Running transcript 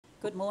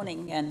Good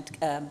morning, and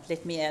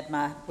let me add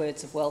my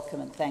words of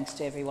welcome and thanks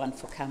to everyone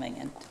for coming.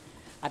 And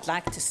I'd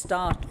like to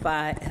start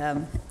by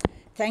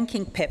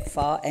thanking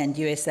PEPFAR and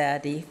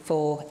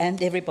USAID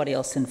and everybody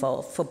else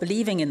involved for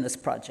believing in this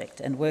project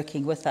and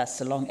working with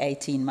us along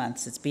 18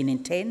 months. It's been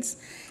intense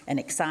and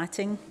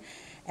exciting,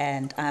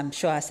 and I'm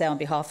sure I say on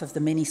behalf of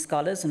the many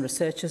scholars and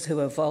researchers who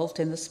are involved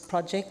in this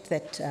project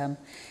that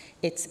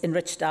it's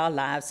enriched our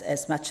lives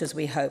as much as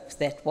we hope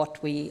that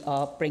what we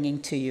are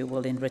bringing to you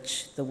will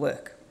enrich the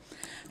work.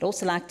 I'd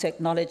also like to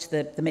acknowledge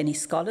the many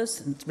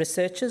scholars and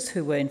researchers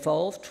who were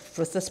involved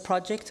with this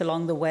project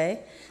along the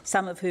way,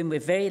 some of whom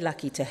we're very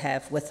lucky to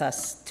have with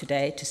us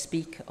today to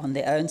speak on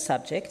their own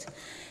subject,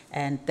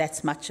 and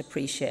that's much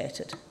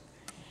appreciated.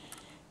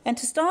 And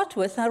to start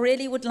with, I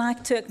really would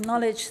like to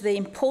acknowledge the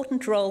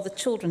important role that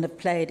children have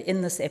played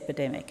in this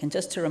epidemic. And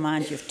just to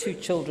remind you of two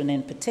children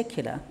in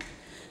particular.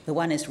 The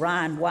one is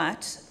Ryan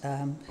White,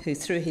 who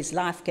through his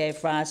life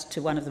gave rise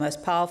to one of the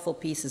most powerful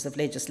pieces of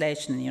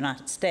legislation in the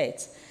United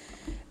States,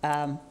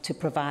 to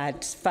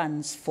provide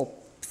funds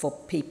for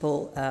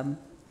people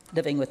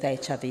living with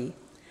HIV.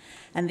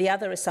 And the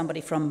other is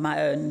somebody from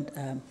my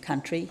own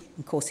country,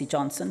 Nkosi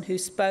Johnson, who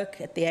spoke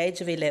at the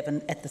age of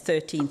 11 at the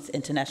 13th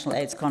International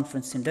AIDS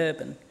Conference in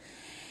Durban.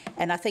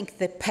 And I think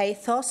the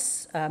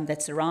pathos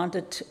that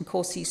surrounded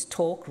Nkosi's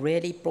talk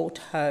really brought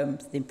home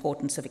the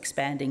importance of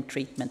expanding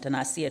treatment. And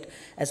I see it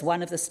as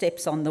one of the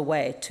steps on the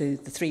way to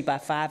the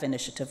 3x5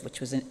 initiative, which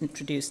was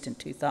introduced in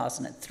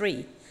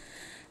 2003.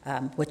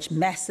 Which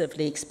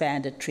massively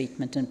expanded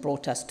treatment and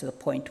brought us to the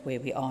point where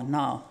we are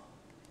now.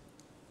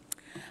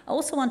 I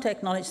also want to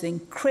acknowledge the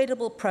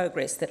incredible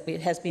progress that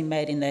has been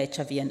made in the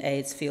HIV and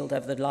AIDS field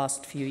over the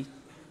last few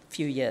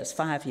years,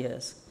 5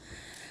 years.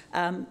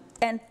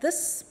 And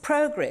this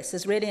progress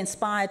has really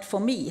inspired, for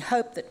me,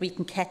 hope that we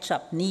can catch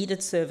up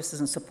needed services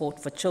and support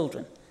for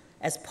children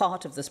as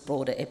part of this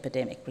broader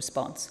epidemic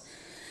response.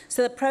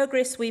 So the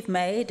progress we've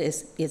made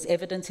is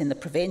evident in the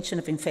prevention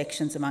of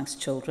infections amongst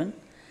children,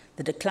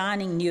 the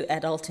declining new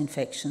adult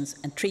infections,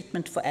 and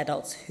treatment for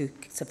adults who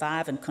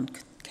survive and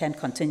can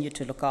continue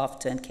to look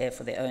after and care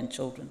for their own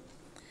children.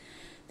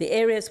 The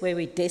areas where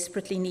we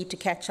desperately need to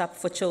catch up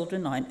for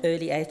children are in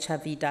early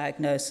HIV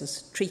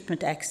diagnosis,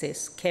 treatment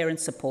access, care and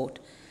support,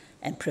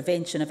 and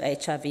prevention of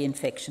HIV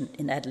infection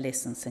in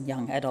adolescence and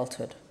young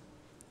adulthood.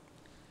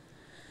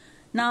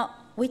 Now,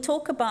 we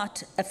talk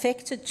about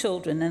affected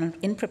children, and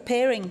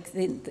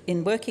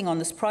in working on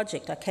this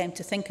project, I came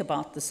to think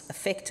about this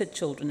affected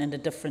children in a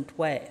different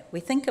way. We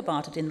think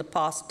about it in the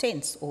past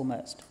tense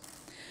almost.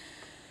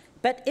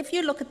 But if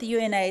you look at the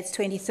UNAIDS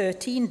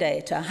 2013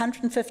 data,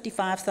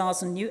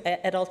 155,000 new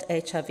adult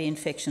HIV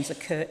infections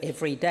occur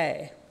every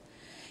day.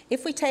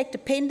 If we take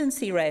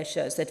dependency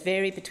ratios that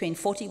vary between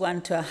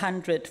 41 to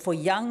 100 for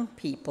young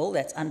people,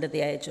 that's under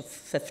the age of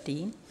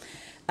 15,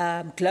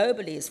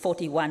 globally is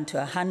 41 to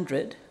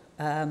 100,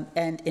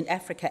 and in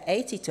Africa,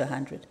 80 to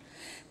 100.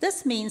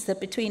 This means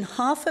that between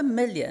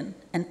 500,000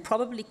 and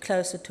probably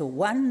closer to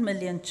 1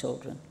 million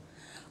children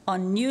are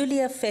newly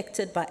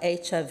affected by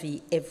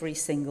HIV every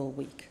single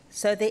week.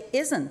 So there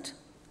isn't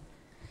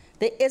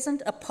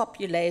a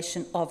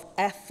population of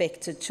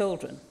affected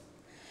children.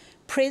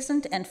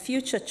 Present and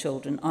future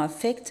children are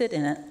affected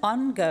in an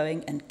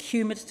ongoing and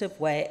cumulative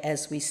way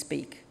as we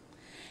speak.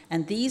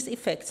 And these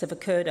effects have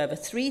occurred over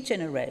 3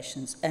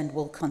 generations and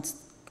will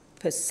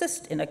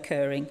persist in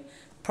occurring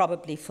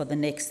probably for the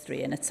next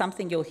 3. And it's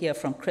something you'll hear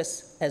from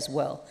Chris as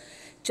well.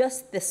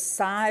 Just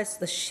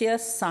the sheer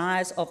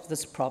size of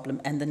this problem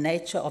and the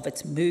nature of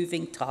its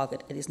moving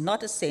target. It is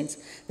not a sense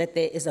that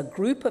there is a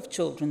group of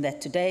children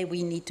that today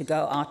we need to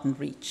go out and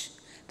reach.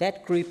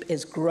 That group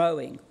is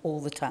growing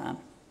all the time.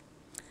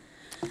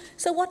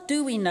 So what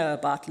do we know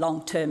about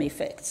long-term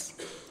effects?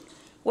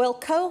 Well,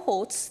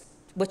 cohorts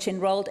which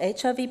enrolled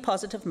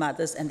HIV-positive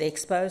mothers and their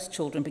exposed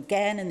children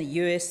began in the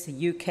US,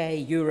 the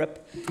UK,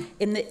 Europe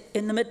in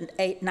the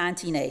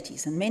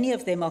mid-1980s, and many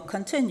of them are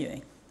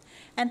continuing.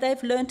 And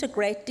they've learned a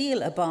great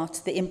deal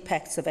about the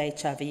impacts of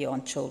HIV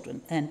on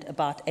children and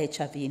about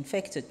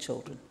HIV-infected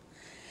children.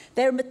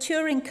 They're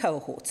maturing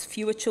cohorts.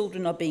 Fewer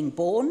children are being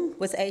born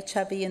with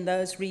HIV in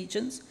those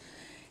regions,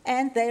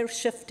 and they're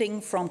shifting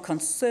from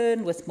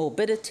concern with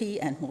morbidity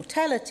and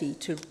mortality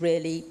to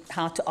really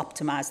how to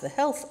optimize the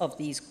health of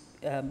these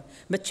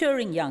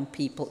maturing young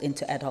people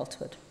into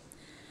adulthood.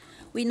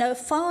 We know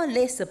far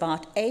less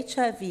about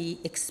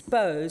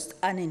HIV-exposed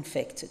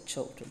uninfected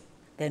children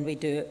than we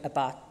do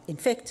about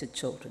infected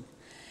children.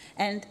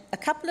 And a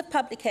couple of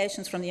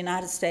publications from the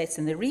United States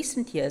in the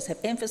recent years have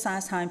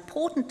emphasized how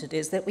important it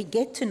is that we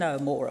get to know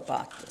more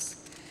about this,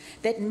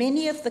 that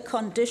many of the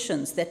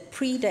conditions that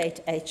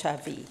predate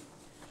HIV,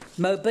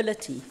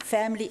 mobility,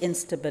 family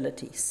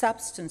instability,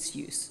 substance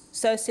use,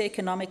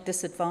 socioeconomic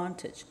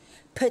disadvantage,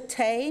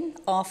 pertain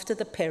after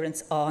the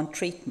parents are on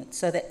treatment,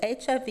 so that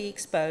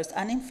HIV-exposed,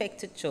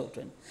 uninfected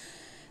children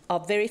are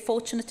very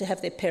fortunate to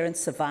have their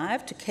parents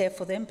survive to care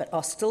for them, but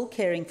are still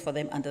caring for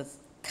them under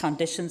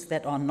conditions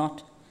that are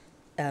not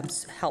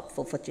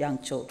helpful for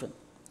young children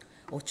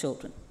or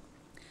children.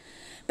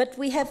 But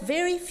we have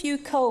very few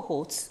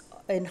cohorts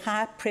in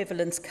high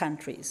prevalence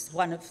countries.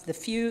 One of the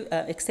few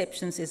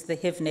exceptions is the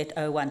HIVNet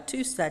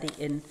 012 study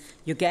in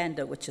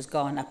Uganda, which has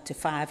gone up to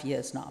 5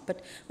 years now.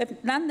 But we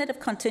have none that have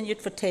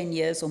continued for 10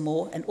 years or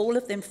more, and all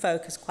of them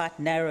focus quite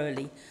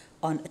narrowly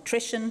on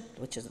attrition,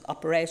 which is an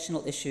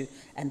operational issue,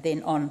 and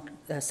then on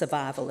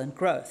survival and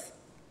growth.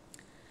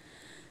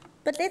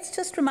 But let's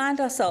just remind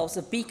ourselves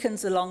of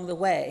beacons along the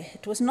way.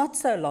 It was not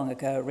so long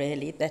ago,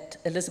 really, that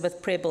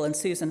Elizabeth Prebble and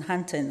Susan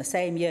Hunter in the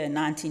same year, in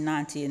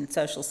 1990, in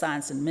Social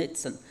Science and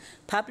Medicine,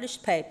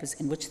 published papers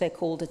in which they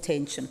called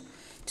attention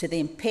to the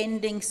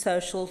impending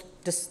social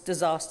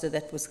disaster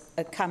that was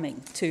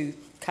coming to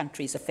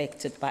countries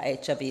affected by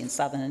HIV in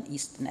Southern and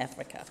Eastern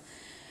Africa.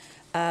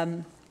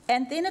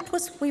 And then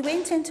we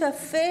went into a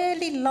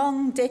fairly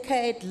long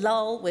decade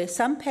lull where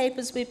some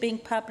papers were being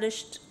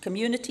published,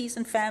 communities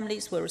and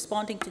families were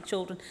responding to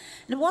children.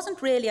 And it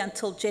wasn't really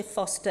until Jeff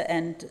Foster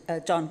and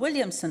John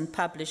Williamson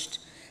published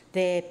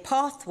their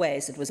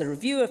pathways. It was a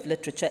review of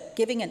literature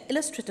giving an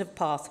illustrative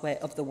pathway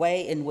of the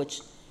way in which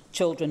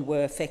children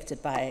were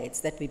affected by AIDS,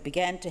 that we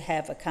began to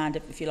have a kind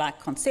of, if you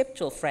like,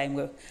 conceptual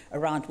framework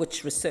around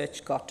which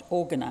research got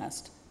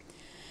organized.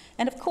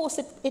 And of course,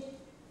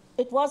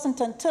 it wasn't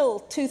until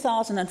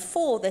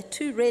 2004 that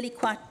two really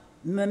quite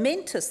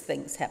momentous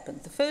things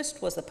happened. The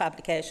first was the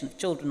publication of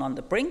Children on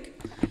the Brink,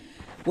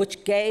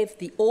 which gave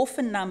the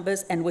orphan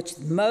numbers and which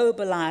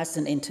mobilized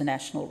an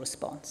international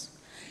response.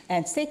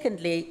 And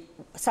secondly,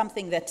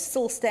 something that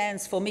still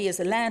stands for me as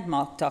a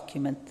landmark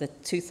document, the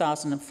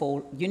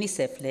 2004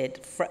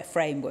 UNICEF-led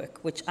framework,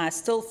 which I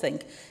still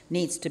think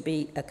needs to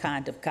be a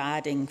kind of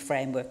guiding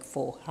framework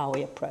for how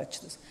we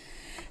approach this.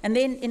 And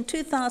then in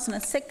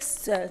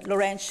 2006,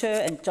 Lorraine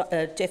Scher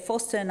and Jeff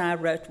Foster and I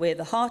wrote Where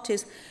the Heart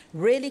Is,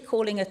 really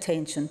calling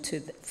attention to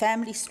the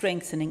family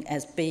strengthening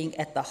as being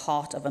at the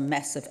heart of a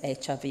massive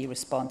HIV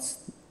response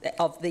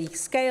of the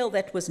scale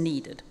that was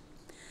needed.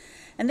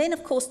 And then,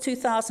 of course,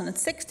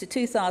 2006 to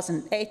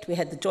 2008, we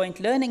had the Joint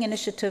Learning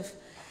Initiative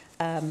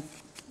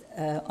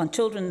on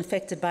children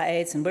affected by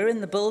AIDS, and we're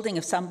in the building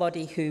of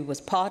somebody who was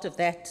part of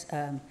that,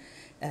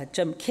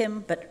 Jim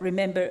Kim, but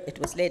remember it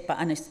was led by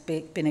Anis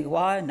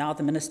Benegwa, now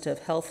the Minister of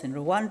Health in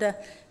Rwanda,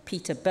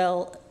 Peter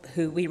Bell,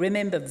 who we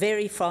remember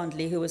very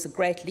fondly, who was a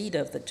great leader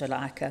of the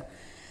JLICA,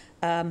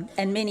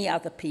 and many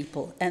other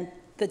people. And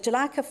the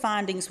JLICA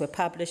findings were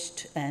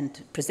published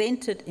and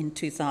presented in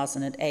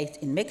 2008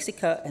 in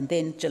Mexico, and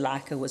then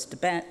JLICA was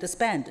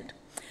disbanded.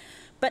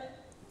 But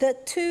the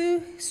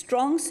two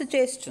strong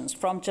suggestions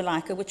from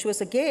JLICA, which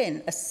was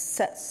again a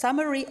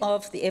summary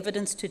of the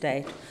evidence to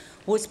date,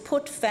 was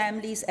put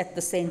families at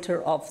the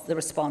center of the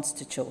response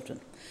to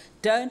children.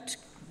 Don't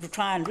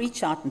try and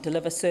reach out and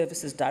deliver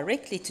services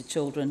directly to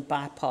children,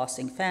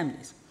 bypassing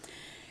families.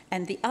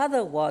 And the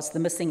other was the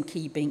missing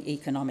key being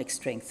economic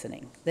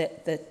strengthening.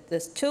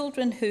 The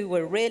children who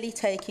were really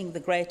taking the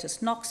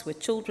greatest knocks were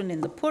children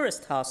in the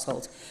poorest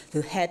households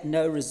who had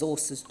no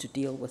resources to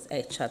deal with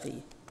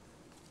HIV.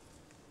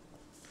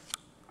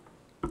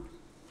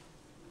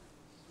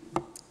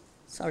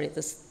 Sorry,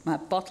 my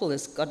bottle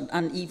has got an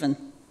uneven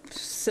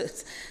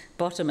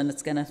bottom and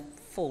it's going to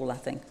fall, I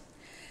think.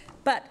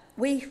 But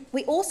we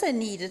also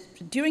needed,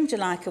 during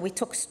JLICA, we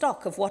took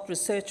stock of what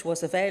research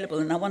was available,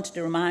 and I wanted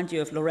to remind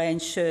you of Lorraine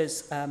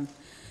Scher's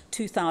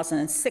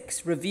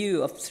 2006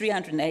 review of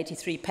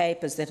 383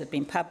 papers that had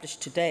been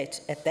published to date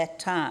at that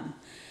time.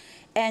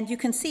 And you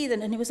can see that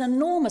there was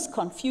enormous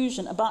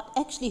confusion about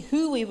actually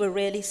who we were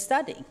really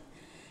studying.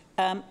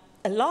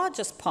 A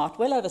largest part,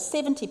 well over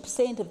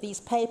 70% of these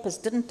papers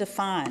didn't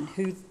define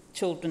who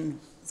children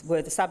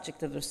were the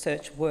subject of the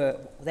research were.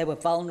 They were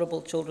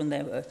vulnerable children,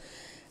 they were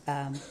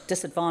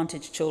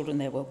disadvantaged children,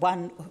 there were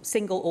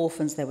single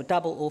orphans, there were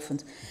double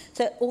orphans.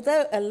 So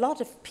although a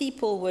lot of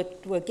people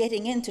were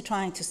getting into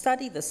trying to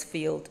study this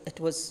field, it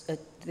was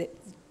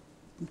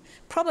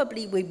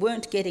probably we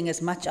weren't getting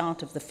as much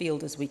out of the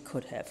field as we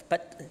could have.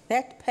 But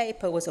that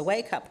paper was a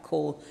wake-up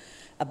call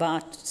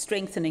about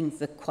strengthening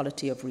the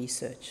quality of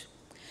research.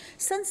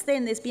 Since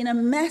then, there's been a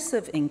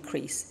massive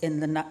increase in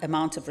the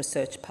amount of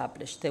research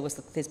published.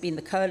 There's been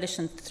the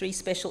Coalition, 3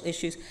 special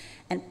issues,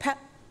 and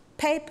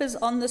papers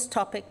on this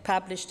topic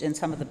published in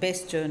some of the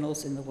best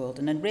journals in the world,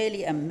 and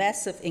really a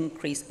massive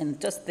increase in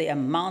just the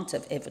amount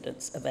of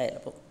evidence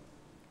available.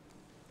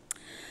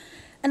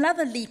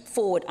 Another leap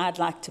forward I'd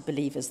like to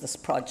believe is this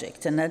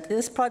project, and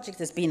this project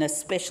has been a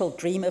special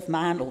dream of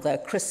mine, although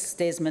Chris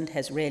Desmond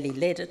has really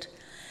led it.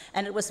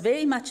 And it was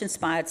very much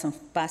inspired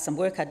by some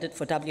work I did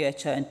for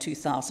WHO in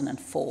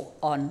 2004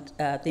 on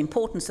the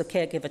importance of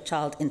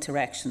caregiver-child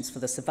interactions for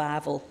the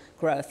survival,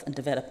 growth, and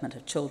development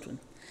of children.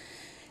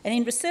 And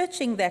in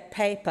researching that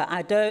paper,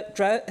 I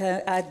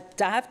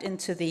dived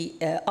into the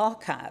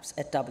archives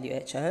at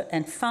WHO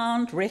and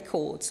found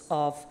records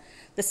of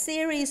the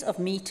series of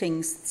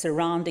meetings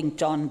surrounding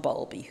John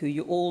Bowlby, who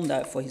you all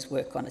know for his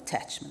work on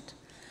attachment.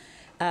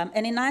 And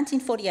in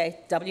 1948,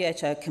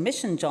 WHO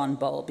commissioned John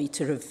Bowlby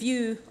to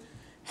review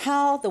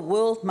how the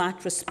world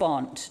might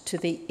respond to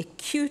the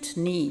acute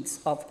needs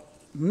of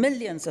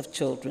millions of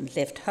children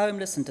left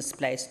homeless and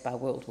displaced by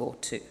World War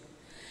II.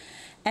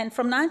 And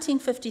from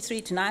 1953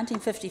 to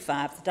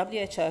 1955, the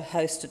WHO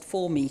hosted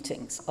 4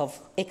 meetings of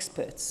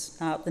experts.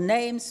 Now, the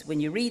names, when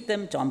you read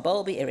them, John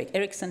Bowlby, Erik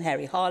Erikson,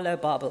 Harry Harlow,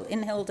 Barbara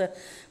Inhilde,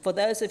 for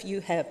those of you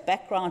who have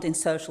background in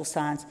social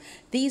science,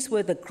 these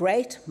were the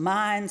great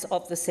minds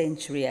of the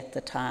century at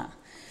the time.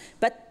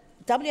 But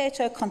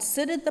WHO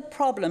considered the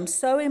problem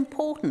so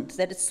important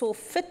that it saw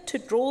fit to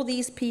draw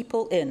these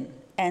people in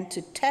and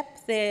to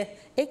tap their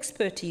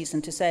expertise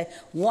and to say,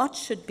 what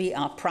should be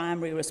our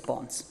primary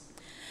response?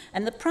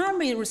 And the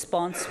primary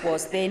response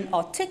was then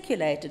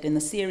articulated in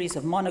the series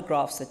of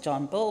monographs that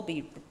John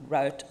Bowlby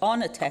wrote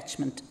on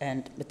attachment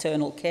and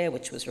maternal care,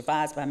 which was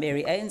revised by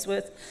Mary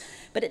Ainsworth.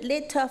 But it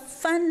led to a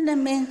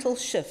fundamental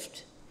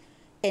shift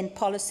in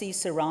policies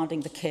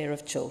surrounding the care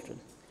of children.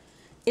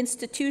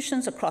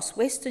 Institutions across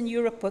Western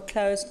Europe were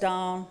closed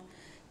down.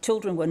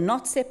 Children were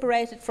not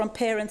separated from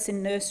parents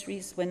in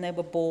nurseries when they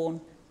were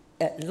born.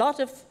 A lot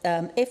of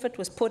effort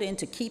was put in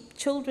to keep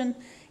children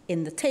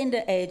in the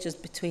tender ages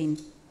between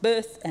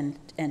birth and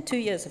 2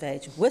 years of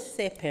age with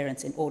their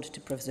parents in order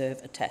to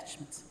preserve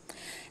attachments.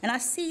 And I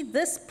see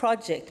this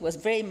project was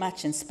very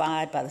much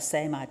inspired by the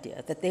same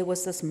idea, that there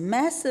was this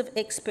massive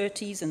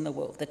expertise in the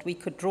world that we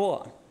could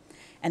draw on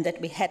and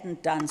that we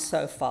hadn't done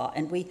so far.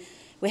 And we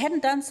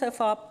hadn't done so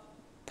far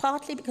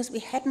partly because we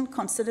hadn't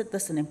considered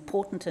this an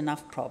important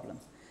enough problem.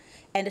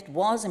 And it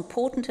was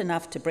important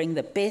enough to bring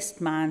the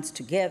best minds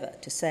together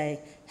to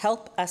say,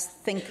 help us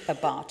think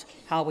about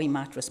how we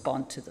might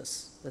respond to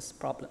this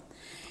problem.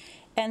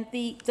 And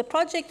the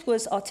project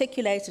was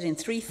articulated in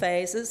 3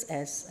 phases,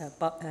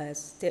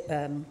 as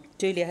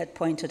Julia had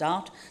pointed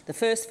out. The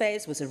first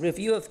phase was a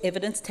review of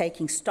evidence,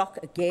 taking stock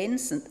again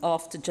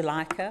after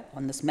Jamaica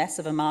on this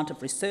massive amount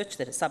of research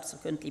that has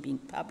subsequently been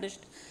published.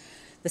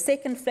 The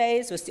second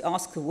phase was to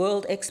ask the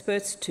world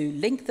experts to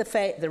link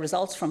the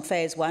results from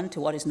phase 1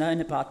 to what is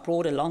known about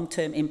broader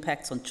long-term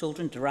impacts on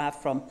children derived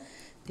from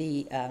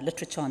the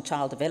literature on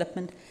child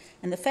development.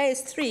 And the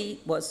phase 3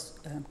 was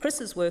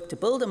Chris's work to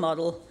build a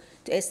model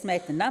to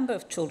estimate the number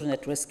of children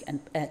at risk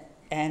and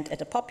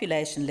at a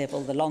population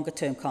level, the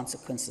longer-term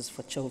consequences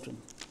for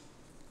children.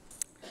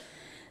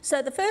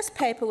 So the first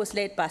paper was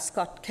led by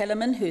Scott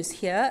Kellerman, who's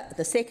here.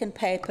 The second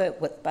paper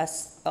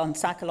on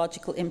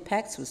psychological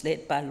impacts was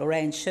led by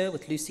Lorraine Scher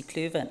with Lucy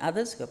Kluver and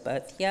others who are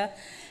both here.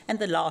 And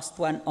the last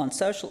one on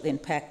social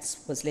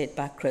impacts was led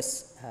by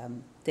Chris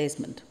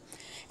Desmond.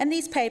 And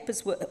these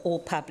papers were all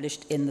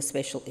published in the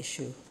special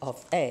issue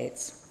of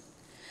AIDS.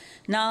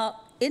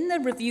 Now, in the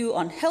review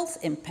on health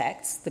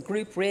impacts, the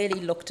group really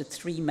looked at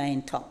 3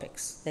 main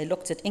topics. They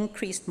looked at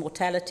increased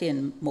mortality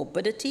and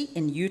morbidity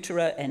in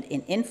utero and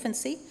in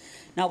infancy.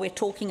 Now we're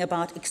talking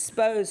about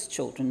exposed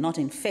children, not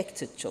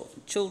infected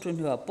children, children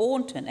who are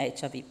born to an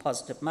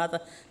HIV-positive mother,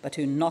 but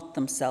who are not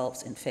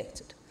themselves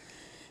infected.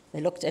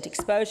 They looked at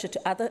exposure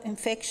to other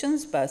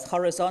infections, both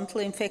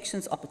horizontal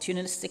infections,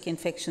 opportunistic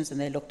infections, and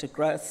they looked at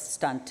growth,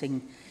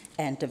 stunting,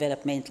 and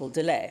developmental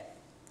delay.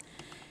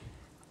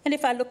 And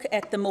if I look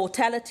at the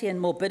mortality and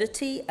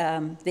morbidity,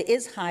 there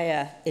is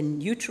higher in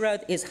utero,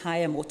 there is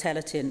higher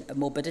mortality and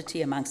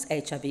morbidity amongst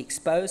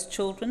HIV-exposed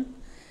children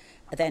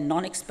than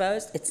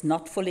non-exposed. It's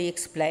not fully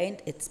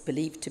explained. It's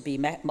believed to be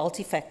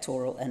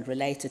multifactorial and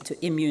related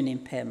to immune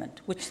impairment,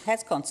 which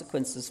has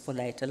consequences for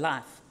later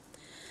life.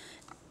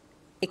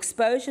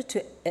 Exposure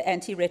to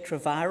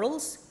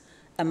antiretrovirals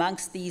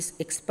amongst these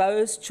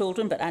exposed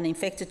children but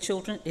uninfected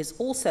children is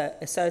also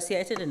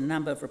associated in a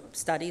number of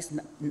studies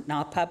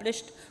now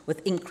published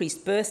with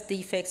increased birth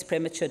defects,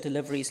 premature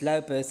deliveries, low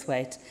birth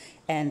weight,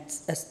 and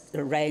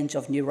a range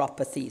of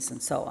neuropathies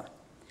and so on.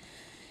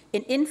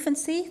 In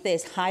infancy,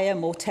 there's higher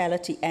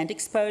mortality and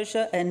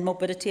exposure and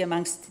morbidity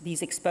amongst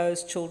these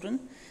exposed children.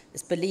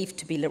 It's believed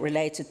to be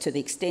related to the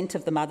extent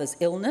of the mother's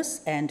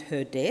illness and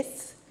her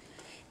death.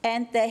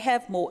 And they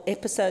have more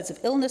episodes of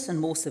illness and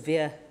more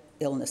severe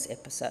illness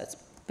episodes,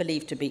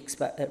 believed to be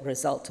a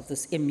result of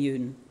this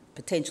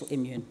potential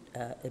immune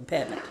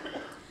impairment.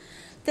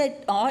 They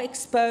are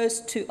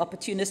exposed to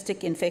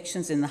opportunistic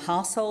infections in the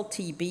household,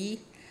 TB,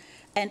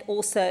 and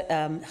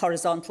also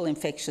horizontal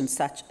infections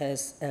such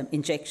as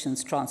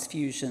injections,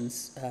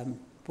 transfusions,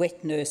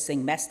 wet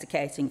nursing,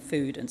 masticating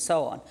food, and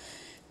so on.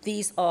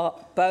 These are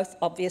both,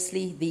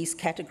 obviously, these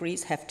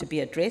categories have to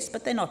be addressed,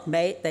 but they're not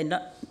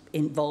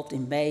involved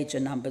in major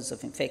numbers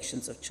of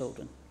infections of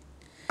children.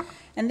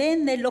 And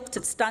then they looked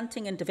at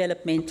stunting and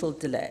developmental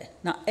delay.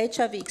 Now,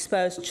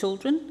 HIV-exposed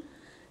children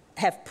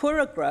have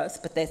poorer growth,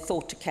 but they're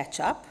thought to catch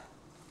up.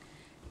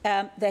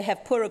 They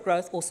have poorer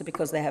growth also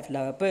because they have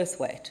lower birth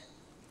weight.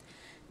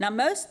 Now,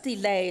 most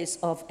delays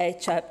of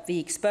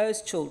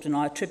HIV-exposed children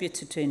are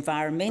attributed to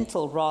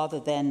environmental rather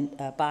than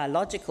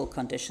biological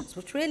conditions,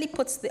 which really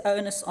puts the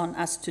onus on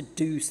us to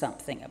do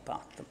something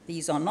about them.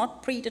 These are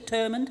not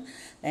predetermined,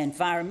 they're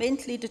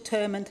environmentally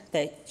determined.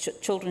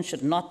 Children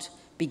should not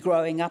be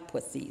growing up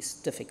with these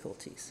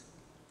difficulties.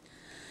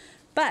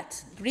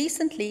 But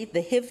recently,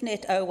 the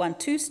HIVNet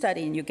 012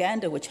 study in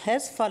Uganda, which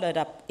has followed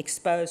up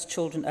exposed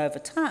children over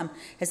time,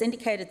 has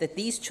indicated that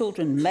these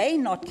children may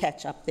not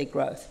catch up their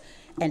growth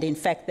And in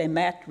fact, they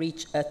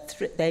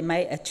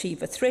may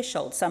achieve a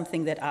threshold,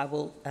 something that I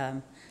will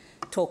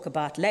talk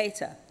about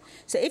later.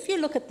 So if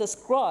you look at this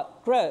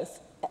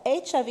growth,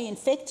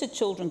 HIV-infected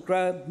children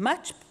grow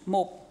much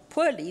more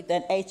poorly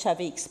than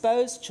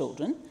HIV-exposed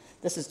children.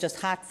 This is just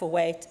height for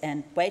weight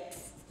and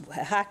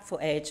height for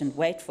age and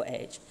weight for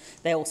age.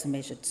 They also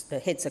measured the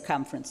head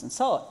circumference and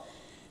so on.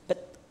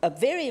 But a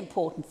very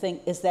important thing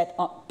is that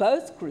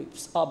both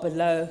groups are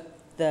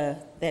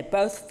they're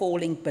both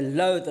falling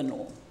below the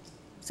norm.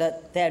 So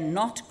they're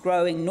not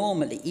growing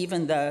normally,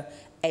 even though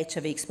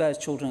HIV-exposed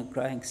children are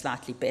growing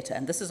slightly better.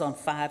 And this is on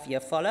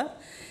 5-year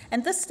follow-up.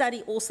 And this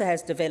study also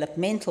has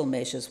developmental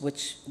measures,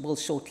 which will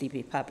shortly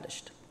be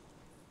published.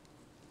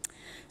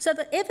 So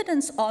the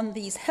evidence on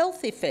these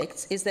health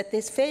effects is that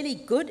there's fairly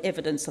good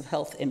evidence of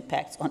health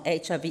impacts on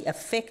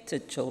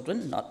HIV-affected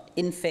children, not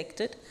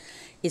infected,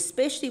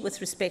 especially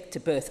with respect to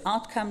birth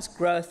outcomes,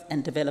 growth,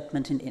 and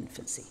development in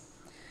infancy.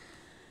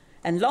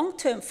 And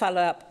long-term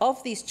follow-up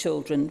of these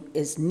children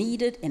is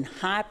needed in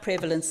high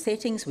prevalence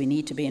settings. We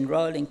need to be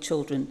enrolling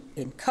children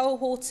in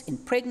cohorts in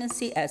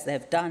pregnancy, as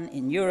they've done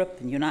in Europe,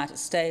 in the United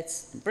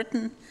States, and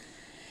Britain.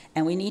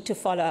 And we need to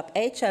follow up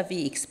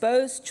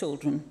HIV-exposed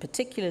children,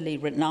 particularly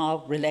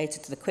now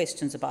related to the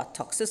questions about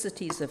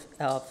toxicities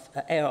of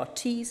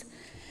ARTs,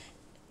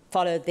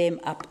 follow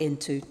them up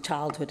into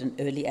childhood and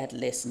early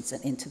adolescence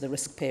and into the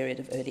risk period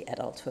of early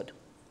adulthood.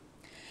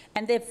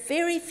 And there are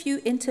very few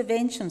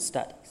intervention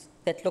studies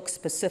that look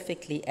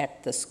specifically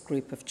at this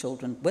group of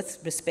children with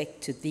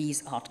respect to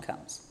these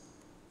outcomes.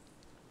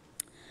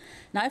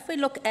 Now, if we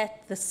look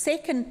at the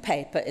second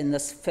paper in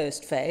this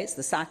first phase,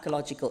 the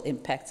psychological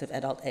impacts of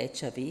adult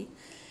HIV,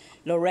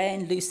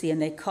 Lorraine, Lucy,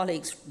 and their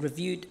colleagues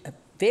reviewed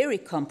very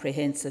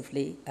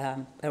comprehensively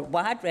a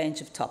wide range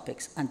of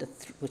topics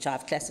which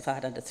I've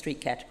classified under 3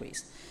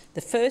 categories.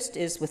 The first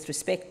is with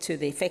respect to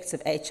the effects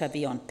of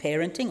HIV on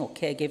parenting or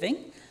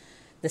caregiving.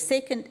 The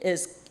second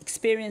is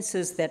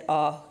experiences that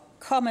are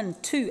common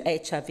to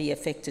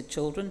HIV-affected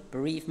children,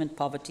 bereavement,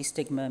 poverty,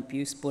 stigma,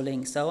 abuse,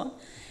 bullying, so on,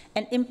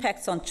 and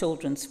impacts on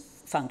children's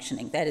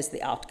functioning. That is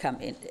the outcome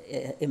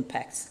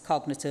impacts,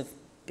 cognitive,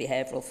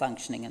 behavioral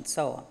functioning, and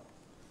so on.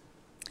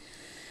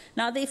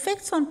 Now, the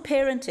effects on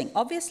parenting,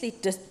 obviously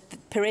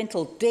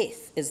parental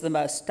death is the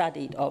most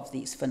studied of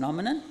these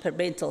phenomena.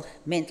 Parental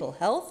mental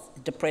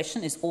health,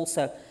 depression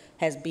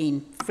has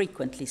been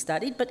frequently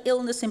studied, but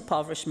illness,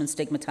 impoverishment,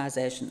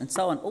 stigmatization, and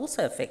so on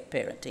also affect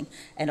parenting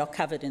and are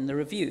covered in the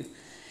review.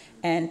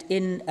 And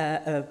in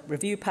a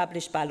review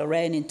published by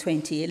Lorraine in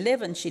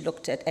 2011, she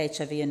looked at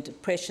HIV and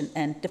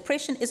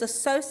depression is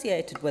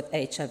associated with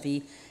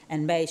HIV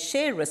and may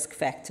share risk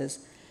factors,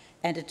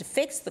 and it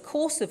affects the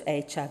course of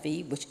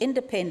HIV, which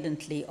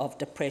independently of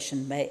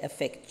depression may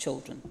affect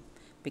children,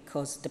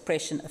 because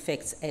depression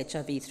affects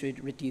HIV through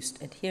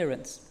reduced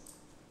adherence.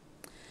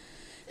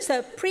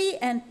 So pre-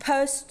 and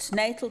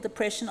postnatal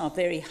depression are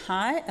very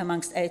high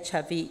amongst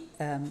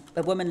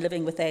women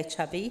living with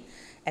HIV,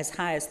 as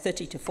high as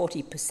 30 to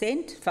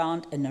 40%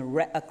 found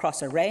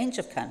across a range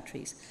of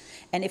countries.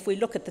 And if we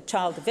look at the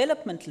child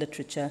development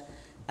literature,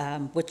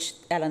 which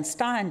Alan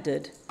Stein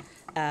did,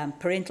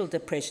 parental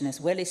depression is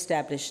well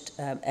established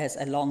as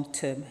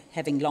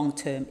having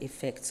long-term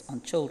effects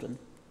on children.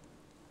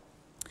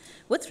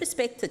 With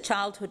respect to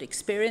childhood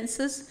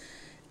experiences,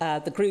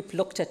 the group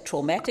looked at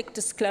traumatic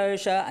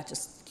disclosure. I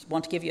just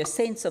want to give you a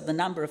sense of the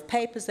number of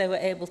papers they were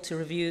able to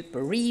review: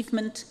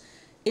 bereavement,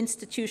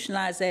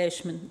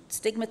 institutionalization,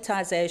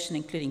 stigmatization,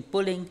 including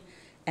bullying,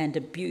 and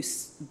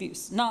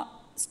abuse. Now,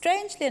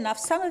 strangely enough,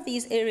 some of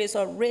these areas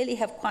really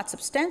have quite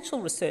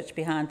substantial research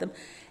behind them,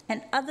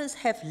 and others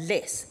have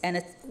less.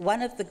 And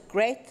one of the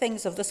great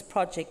things of this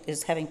project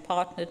is having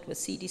partnered with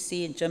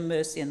CDC and Jim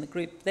Mercy and the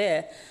group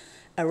there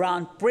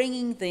around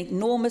bringing the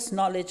enormous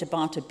knowledge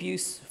about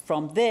abuse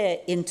from there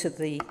into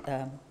the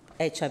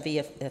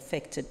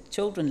HIV-affected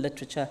children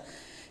literature,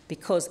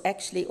 because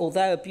actually,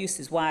 although abuse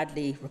is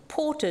widely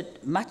reported,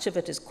 much of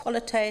it is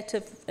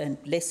qualitative and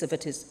less of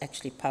it is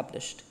actually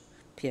published,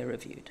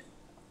 peer-reviewed.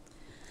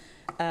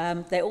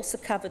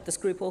 This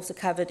group also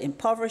covered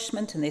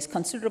impoverishment, and there's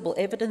considerable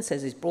evidence,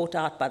 as is brought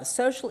out by the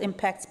social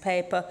impacts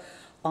paper,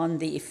 on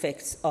the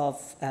effects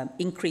of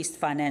increased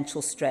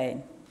financial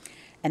strain,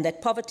 and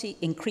that poverty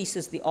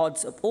increases the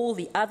odds of all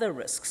the other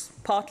risks,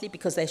 partly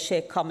because they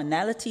share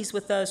commonalities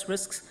with those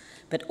risks,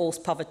 but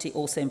poverty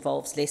also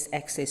involves less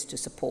access to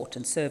support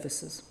and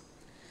services.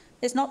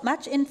 There's not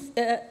much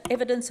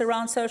evidence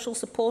around social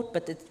support,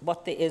 but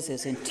what there is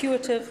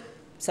intuitive.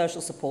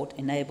 Social support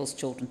enables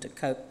children to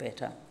cope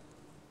better.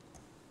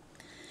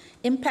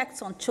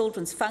 Impacts on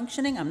children's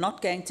functioning. I'm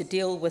not going to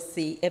deal with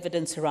the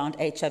evidence around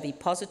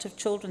HIV-positive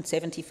children.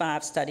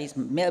 75 studies,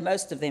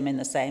 most of them in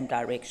the same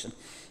direction,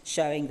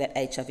 showing that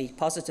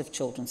HIV-positive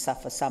children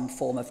suffer some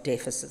form of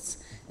deficits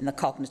in the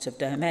cognitive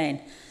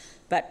domain.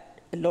 But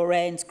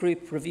Lorraine's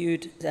group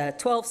reviewed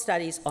 12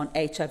 studies on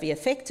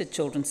HIV-affected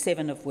children,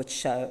 7 of which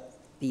show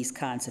these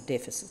kinds of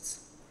deficits.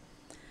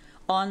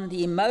 On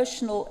the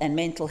emotional and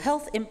mental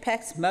health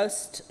impacts,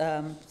 most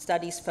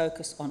studies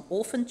focus on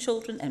orphan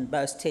children, and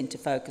most tend to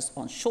focus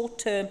on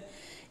short-term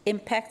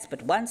impacts,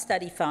 but one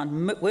study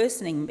found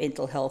worsening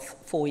mental health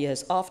 4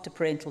 years after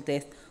parental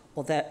death,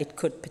 although it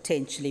could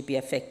potentially be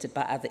affected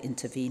by other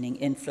intervening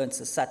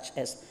influences, such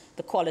as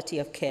the quality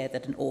of care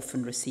that an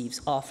orphan receives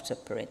after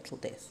parental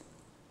death.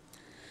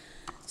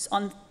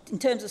 In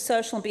terms of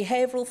social and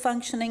behavioural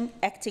functioning,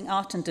 acting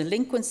out and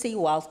delinquency,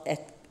 while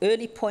at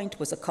early point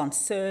was a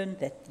concern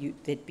that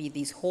there'd be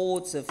these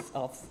hordes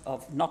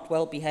of not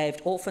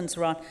well-behaved orphans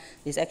around,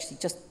 there's actually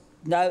just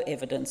no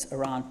evidence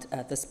around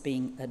this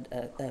being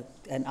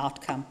an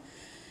outcome.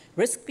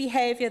 Risk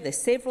behaviour,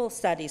 there's several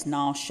studies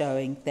now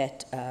showing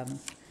that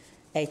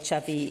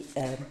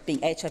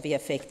being HIV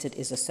affected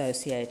is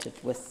associated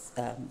with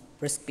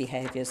risk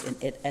behaviours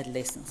in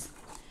adolescence.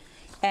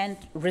 And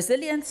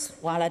resilience,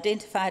 while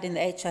identified in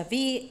the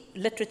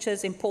HIV literature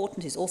is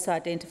important, is also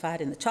identified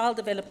in the child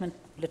development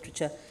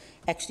literature.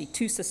 Actually,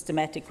 2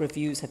 systematic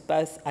reviews have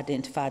both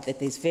identified that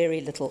there's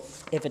very little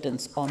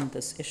evidence on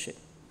this issue.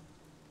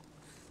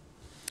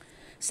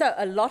 So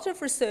a lot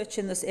of research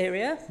in this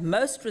area.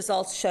 Most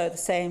results show the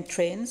same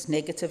trends,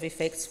 negative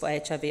effects for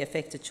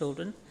HIV-affected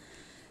children.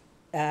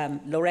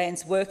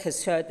 Lorraine's work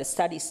has showed the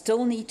studies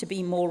still need to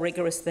be more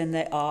rigorous than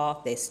they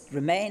are. There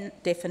remain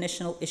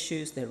definitional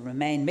issues, there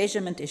remain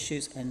measurement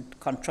issues, and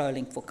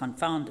controlling for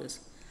confounders.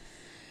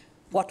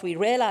 What we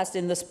realized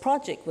in this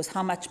project was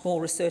how much more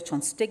research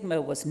on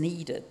stigma was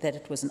needed, that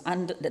it was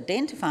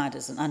identified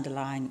as an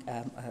underlying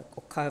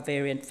or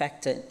covariant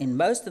factor in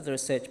most of the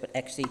research, but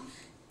actually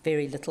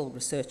very little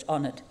research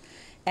on it.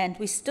 And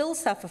we still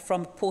suffer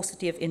from a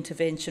paucity of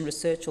intervention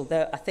research,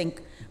 although I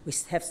think we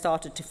have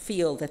started to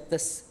feel that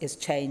this is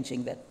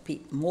changing, that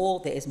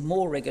there is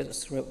more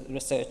rigorous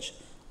research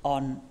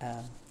on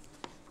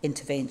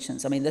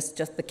interventions. I mean, this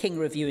just the King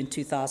Review in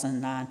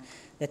 2009,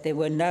 that there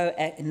were no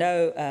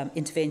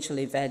interventional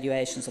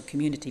evaluations of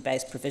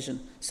community-based provision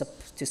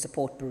to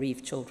support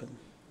bereaved children.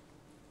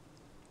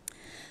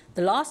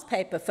 The last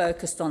paper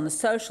focused on the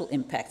social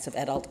impacts of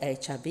adult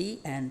HIV,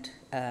 and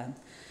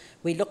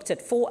we looked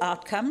at 4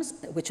 outcomes,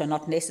 which are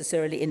not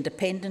necessarily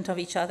independent of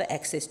each other: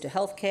 access to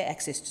healthcare,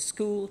 access to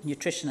school,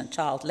 nutrition and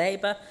child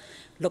labour.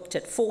 Looked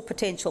at 4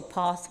 potential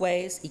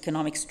pathways: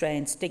 economic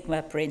strain,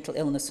 stigma, parental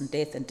illness and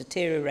death, and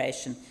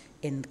deterioration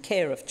in the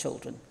care of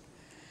children.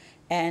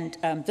 And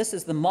this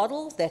is the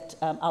model that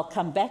I'll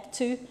come back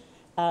to,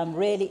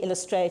 really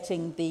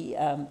illustrating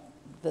the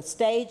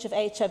stage of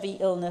HIV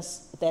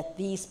illness, that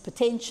these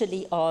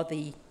potentially are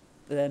the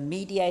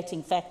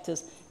mediating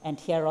factors, and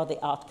here are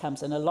the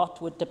outcomes, and a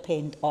lot would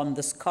depend on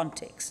this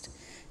context.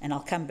 And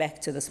I'll come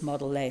back to this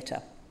model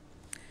later.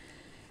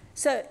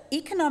 So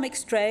economic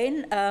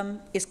strain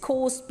is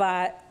caused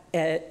by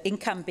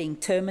income being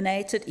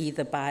terminated,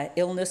 either by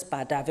illness,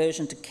 by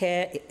diversion to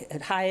care,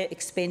 higher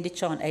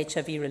expenditure on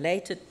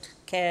HIV-related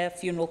care,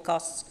 funeral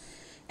costs,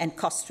 and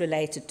costs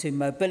related to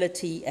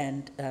mobility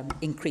and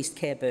increased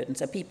care burden.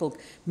 So people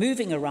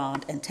moving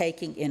around and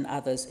taking in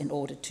others in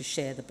order to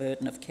share the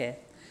burden of care.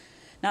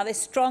 Now,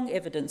 there's strong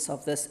evidence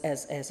of this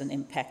as an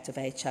impact of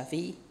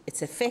HIV.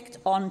 Its effect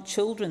on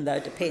children, though,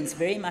 depends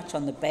very much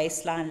on the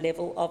baseline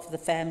level of the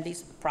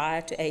families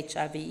prior to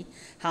HIV,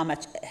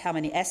 how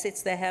many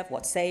assets they have,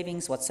 what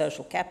savings, what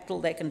social capital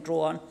they can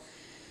draw on,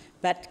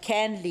 but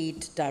can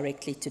lead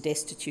directly to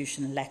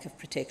destitution and lack of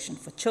protection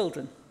for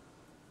children.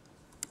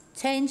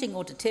 Changing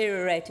or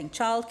deteriorating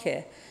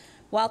childcare,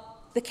 while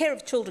the care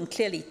of children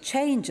clearly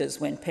changes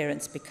when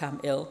parents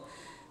become ill,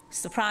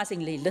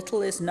 surprisingly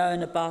little is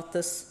known about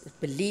this. It's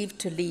believed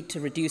to lead to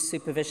reduced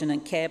supervision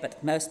and care,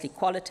 but mostly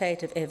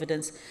qualitative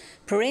evidence.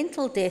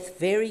 Parental death,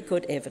 very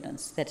good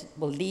evidence that it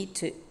will lead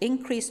to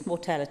increased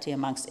mortality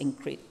amongst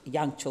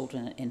young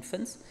children and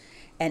infants,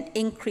 and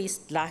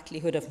increased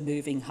likelihood of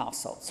moving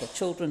households. So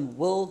children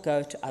will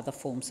go to other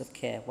forms of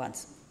care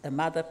once a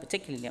mother,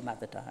 particularly a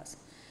mother, dies.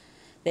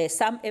 There's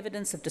some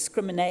evidence of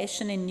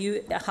discrimination in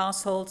new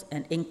households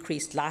and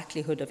increased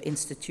likelihood of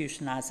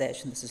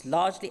institutionalization. This is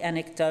largely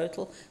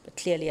anecdotal, but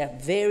clearly a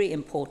very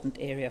important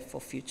area for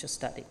future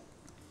study.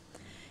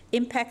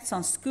 Impacts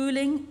on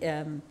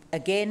schooling,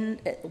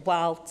 again,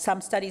 while some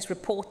studies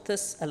report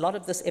this, a lot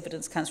of this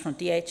evidence comes from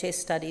DHS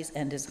studies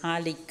and is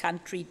highly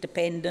country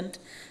dependent,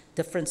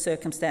 different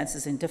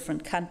circumstances in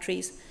different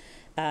countries.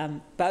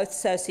 Both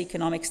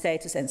socioeconomic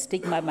status and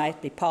stigma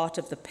might be part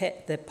of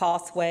the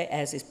pathway,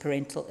 as is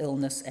parental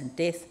illness and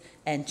death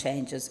and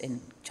changes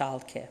in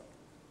childcare.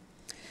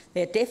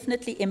 There are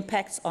definitely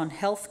impacts on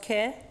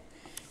healthcare.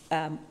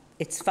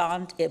 It's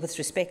found with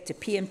respect to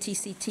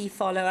PMTCT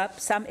follow-up,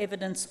 some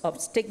evidence of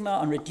stigma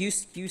on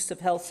reduced use of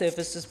health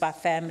services by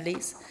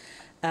families,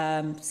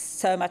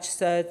 so much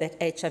so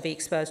that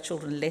HIV-exposed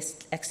children less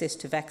access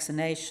to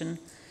vaccination,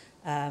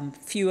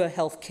 fewer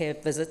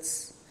healthcare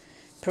visits,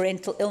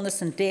 parental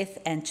illness and death,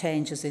 and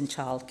changes in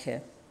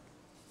childcare.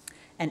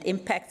 And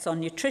impacts on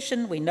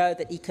nutrition, we know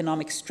that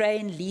economic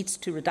strain leads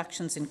to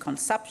reductions in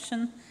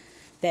consumption,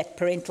 that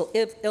parental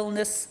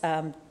illness,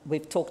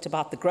 we've talked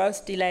about the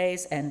growth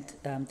delays and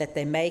that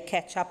they may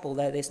catch up,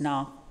 although there's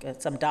now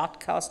some doubt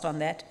cast on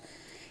that.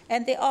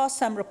 And there are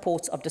some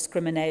reports of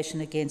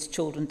discrimination against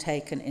children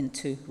taken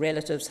into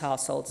relatives'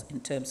 households in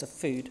terms of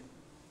food.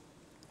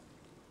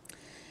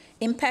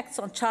 Impacts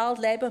on child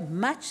labour,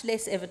 much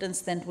less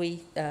evidence than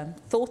we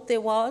thought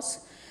there was.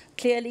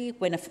 Clearly,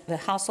 when a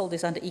household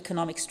is under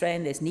economic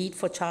strain, there's need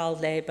for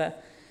child labour,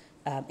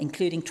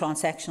 including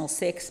transactional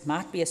sex,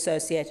 might be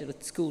associated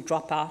with school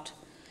dropout.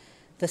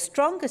 The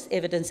strongest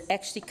evidence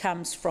actually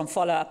comes from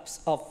follow-ups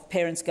of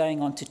parents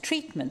going on to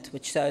treatment,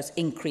 which shows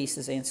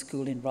increases in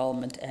school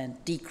enrolment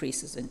and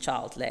decreases in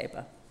child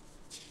labour.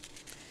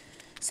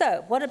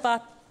 So,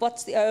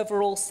 what's the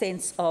overall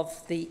sense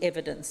of the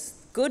evidence?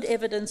 Good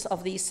evidence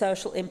of these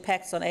social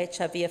impacts on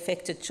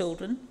HIV-affected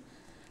children.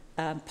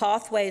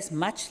 Pathways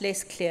much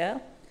less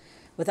clear.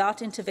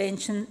 Without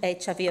intervention,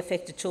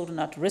 HIV-affected children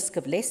are at risk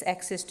of less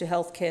access to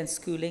healthcare and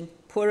schooling,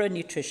 poorer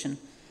nutrition,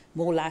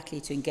 more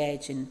likely to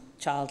engage in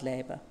child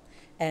labour.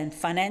 And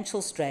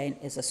financial strain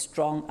is a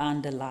strong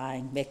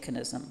underlying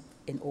mechanism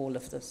in all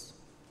of this.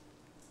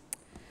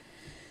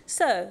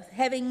 So,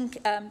 having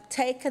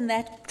taken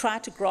that,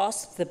 tried to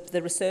grasp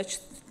the research,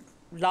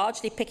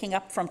 largely picking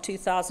up from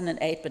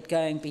 2008 but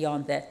going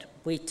beyond that,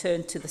 we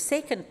turned to the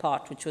second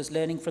part, which was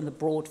learning from the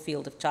broad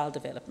field of child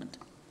development.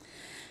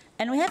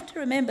 And we have to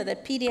remember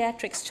that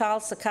pediatrics,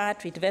 child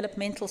psychiatry,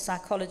 developmental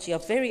psychology are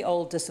very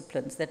old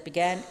disciplines that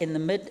began in the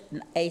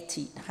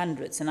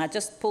mid-1800s. And I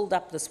just pulled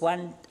up this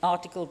one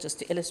article just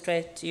to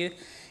illustrate to you.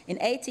 In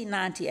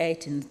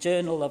 1898, in the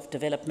Journal of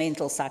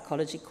Developmental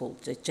Psychology,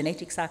 called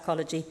Genetic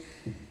Psychology,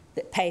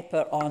 the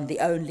paper on the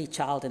only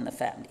child in the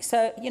family.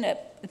 So, you know,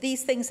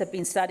 these things have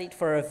been studied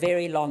for a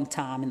very long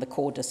time in the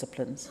core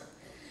disciplines.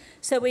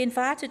 So we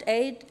invited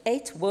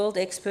eight world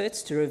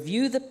experts to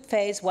review the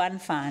phase 1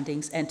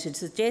 findings and to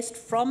suggest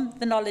from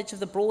the knowledge of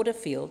the broader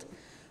field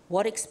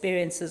what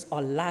experiences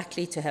are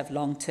likely to have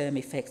long-term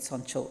effects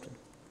on children.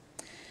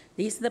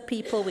 These are the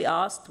people we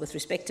asked with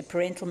respect to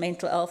parental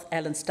mental health: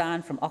 Alan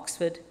Stein from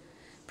Oxford.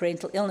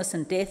 Parental illness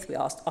and death, we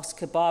asked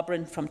Oscar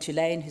Barbron from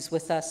Tulane, who's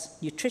with us.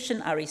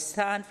 Nutrition, Ari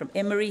Stein from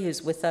Emory,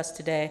 who's with us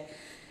today.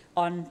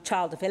 On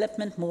child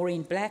development,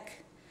 Maureen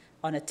Black.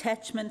 On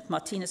attachment,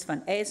 Martinez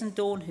van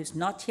Ezendoorn, who's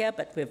not here,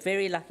 but we're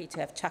very lucky to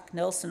have Chuck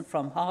Nelson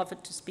from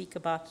Harvard to speak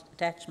about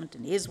attachment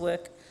and his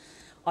work.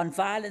 On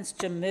violence,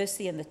 Jim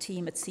Mercy and the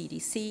team at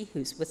CDC,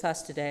 who's with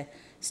us today.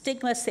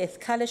 Stigma, Seth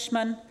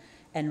Kalishman,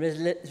 and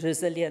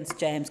resilience,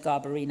 James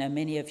Garbarino.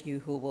 Many of you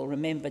who will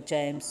remember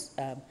James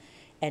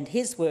and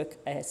his work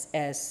as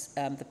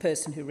the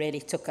person who really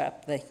took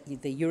up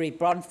the Yuri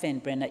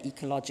Bronfenbrenner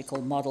ecological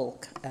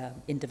model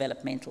in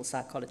developmental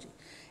psychology.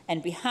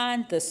 And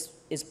behind this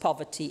is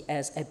poverty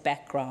as a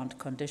background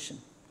condition.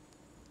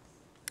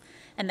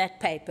 And that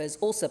paper is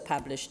also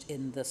published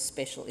in the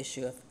special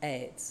issue of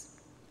AIDS.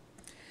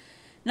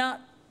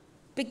 Now,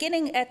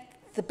 beginning at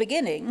the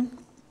beginning,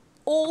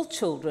 all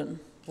children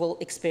will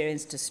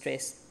experience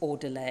distress or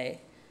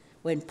delay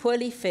when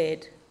poorly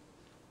fed,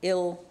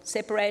 ill,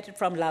 separated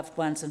from loved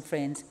ones and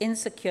friends,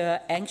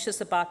 insecure,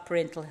 anxious about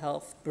parental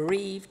health,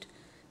 bereaved,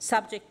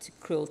 subject to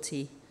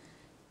cruelty,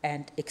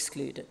 and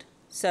excluded.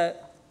 So,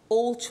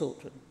 all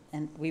children,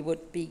 and we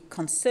would be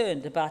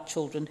concerned about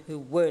children who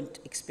weren't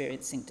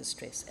experiencing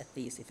distress at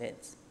these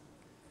events.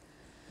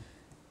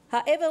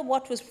 However,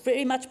 what was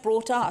very much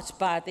brought out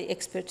by the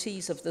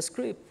expertise of this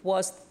group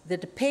was the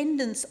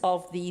dependence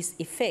of these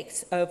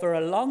effects over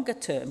a longer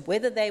term.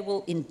 Whether they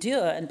will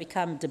endure and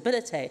become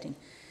debilitating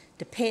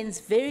depends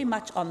very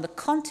much on the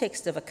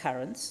context of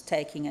occurrence,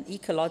 taking an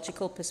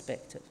ecological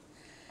perspective.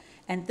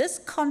 And this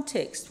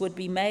context would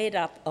be made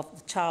up of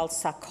the child's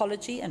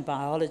psychology and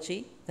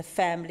biology, the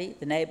family,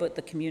 the neighbourhood,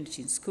 the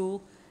community and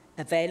school,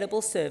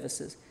 available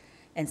services,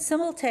 and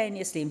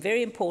simultaneously, and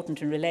very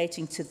important in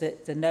relating to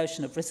the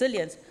notion of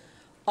resilience,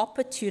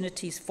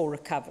 opportunities for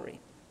recovery.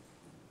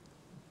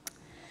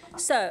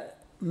 So,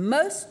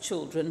 most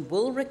children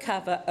will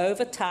recover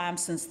over time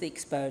since the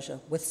exposure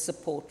with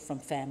support from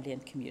family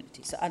and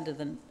community. So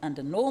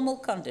under normal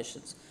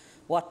conditions,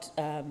 what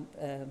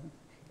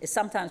is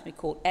sometimes we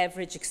call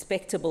average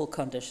expectable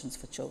conditions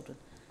for children,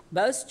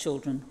 most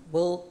children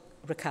will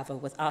recover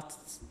without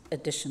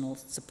additional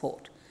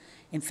support.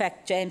 In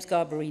fact, James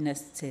Garbarino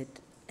said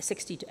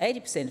 60 to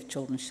 80% of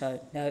children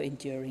show no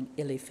enduring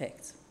ill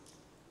effects,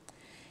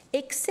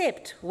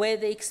 except where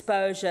the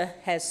exposure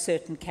has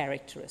certain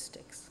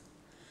characteristics,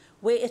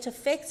 where it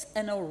affects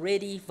an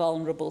already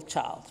vulnerable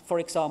child, for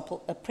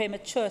example, a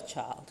premature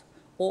child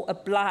or a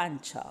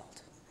blind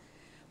child,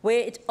 where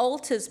it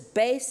alters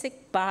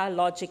basic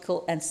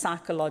biological and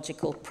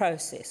psychological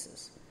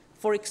processes.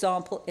 For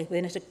example,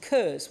 when it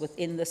occurs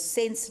within the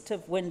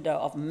sensitive window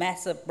of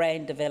massive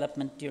brain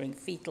development during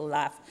fetal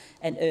life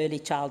and early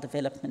child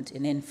development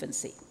in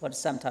infancy, what is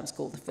sometimes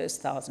called the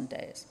first 1,000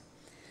 days.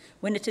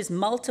 When it is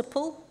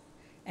multiple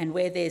and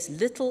where there's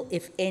little,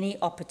 if any,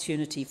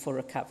 opportunity for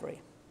recovery.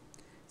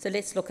 So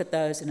let's look at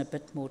those in a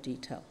bit more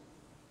detail.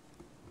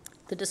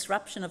 The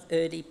disruption of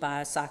early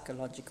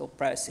biopsychological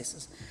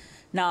processes.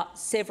 Now,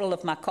 several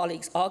of my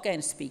colleagues are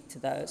going to speak to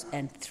those,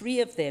 and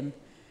 3 of them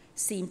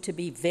seem to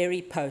be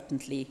very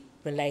potently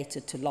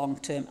related to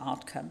long-term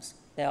outcomes.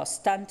 They are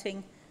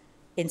stunting,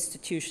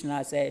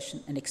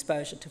 institutionalization, and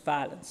exposure to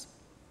violence.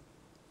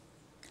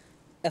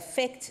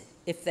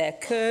 if they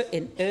occur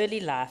in early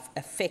life,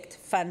 affect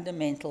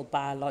fundamental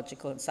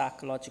biological and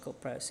psychological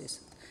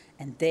processes,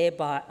 and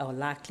thereby are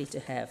likely to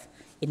have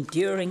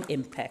enduring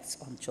impacts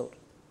on children.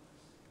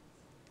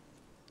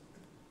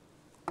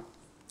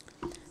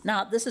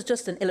 Now, this is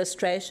just an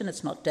illustration,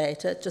 it's not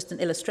data, just an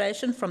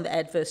illustration from the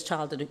Adverse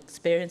Childhood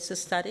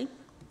Experiences Study,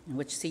 in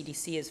which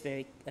CDC is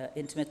very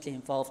intimately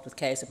involved with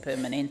Casa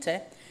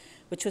Permanente,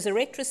 which was a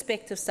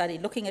retrospective study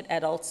looking at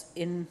adults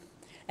and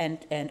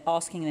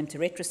asking them to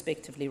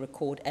retrospectively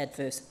record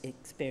adverse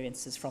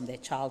experiences from their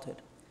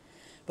childhood.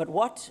 But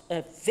what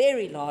a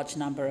very large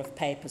number of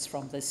papers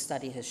from this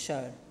study has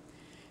shown,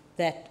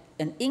 that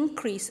an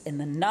increase in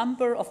the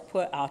number of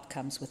poor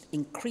outcomes with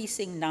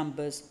increasing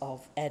numbers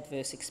of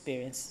adverse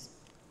experiences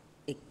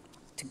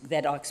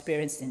that are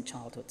experienced in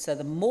childhood. So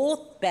the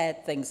more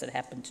bad things that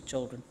happen to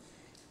children,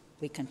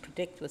 we can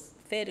predict with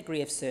a fair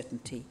degree of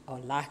certainty are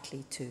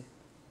likely to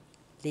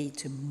lead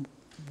to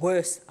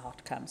worse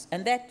outcomes.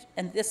 And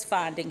this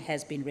finding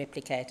has been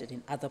replicated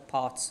in other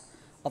parts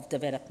of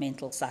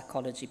developmental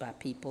psychology by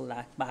people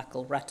like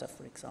Michael Richter,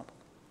 for example.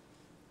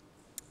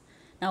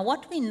 Now,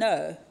 what we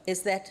know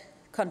is that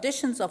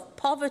conditions of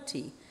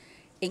poverty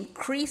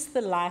increase the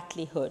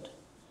likelihood.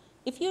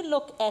 If you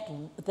look at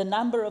the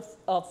number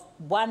of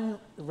one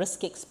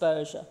risk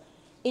exposure,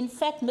 in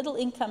fact,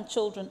 middle-income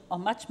children are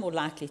much more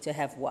likely to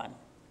have one.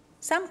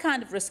 Some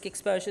kind of risk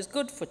exposure is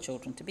good for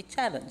children, to be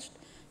challenged,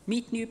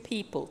 meet new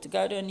people, to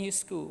go to a new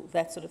school,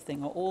 that sort of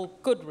thing, are all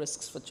good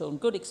risks for children,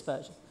 good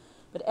exposure.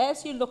 But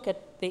as you look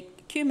at the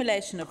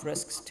accumulation of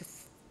risks to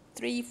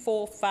 3,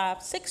 4,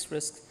 5, 6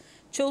 risks,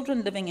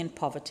 children living in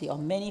poverty are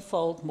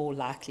manyfold more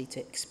likely to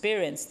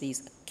experience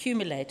these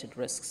accumulated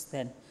risks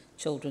than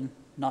children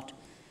not.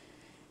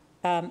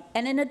 And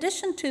in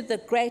addition to the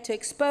greater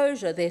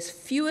exposure, there's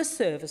fewer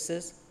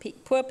services.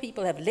 Poor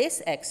people have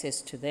less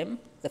access to them,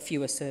 the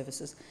fewer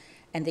services,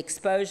 and the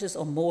exposures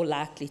are more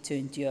likely to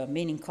endure,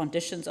 meaning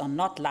conditions are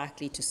not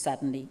likely to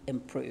suddenly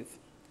improve.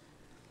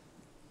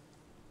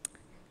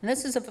 And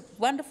this is a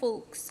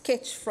wonderful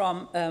sketch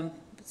from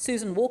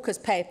Susan Walker's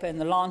paper in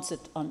The Lancet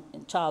on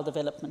child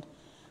development,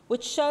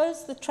 which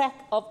shows the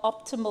track of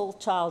optimal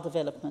child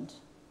development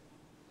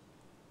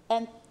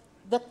and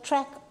the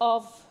track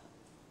of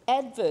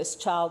adverse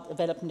child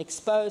development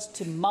exposed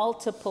to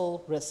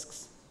multiple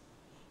risks,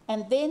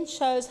 and then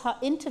shows how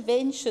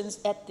interventions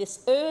at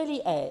this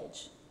early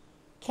age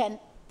can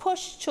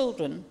push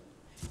children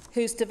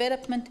whose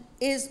development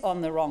is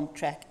on the wrong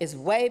track, is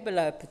way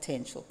below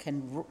potential,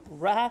 can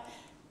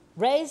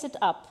raise it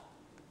up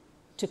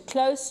to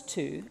close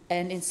to,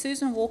 and in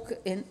Susan Walker,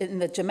 in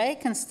the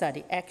Jamaican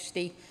study,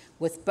 actually,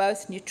 with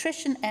both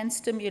nutrition and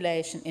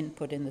stimulation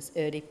input in this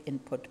early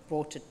input,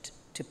 brought it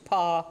to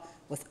par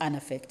with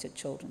unaffected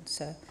children.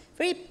 So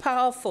very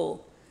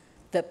powerful,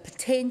 the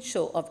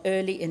potential of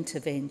early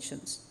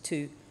interventions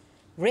to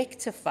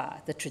rectify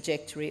the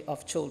trajectory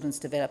of children's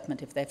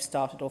development if they've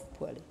started off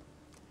poorly.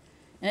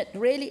 And it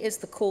really is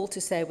the call to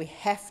say we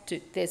have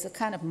to, there's a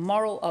kind of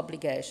moral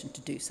obligation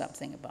to do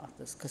something about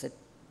this, because it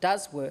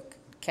does work,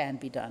 it can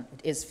be done,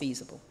 it is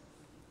feasible.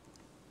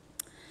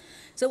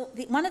 So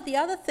one of the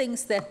other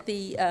things that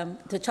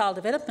the Child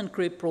Development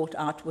Group brought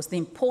out was the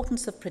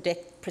importance of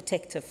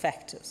protective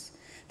factors,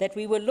 that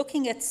we were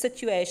looking at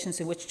situations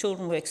in which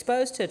children were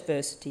exposed to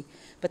adversity,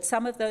 but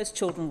some of those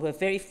children were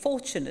very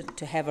fortunate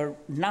to have a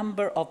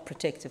number of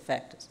protective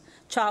factors.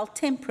 Child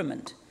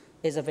temperament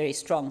is a very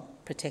strong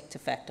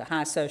protective factor,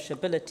 high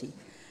sociability.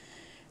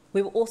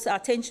 Our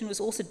attention was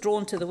also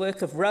drawn to the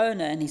work of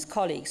Rona and his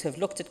colleagues who have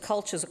looked at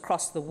cultures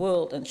across the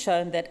world and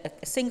shown that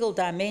a single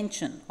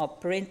dimension of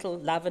parental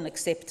love and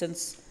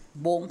acceptance,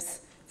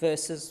 warmth,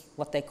 versus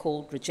what they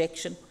called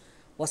rejection,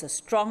 was a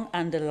strong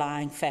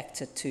underlying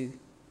factor to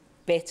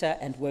better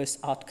and worse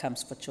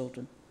outcomes for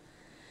children.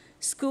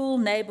 School,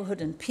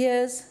 neighborhood, and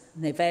peers,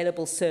 and the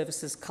available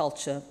services,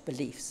 culture,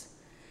 beliefs.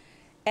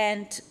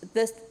 And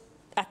this,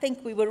 I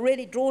think we were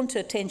really drawn to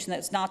attention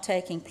that's now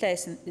taking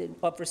place,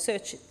 of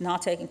research now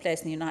taking place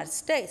in the United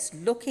States,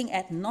 looking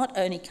at not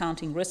only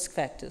counting risk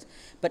factors,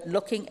 but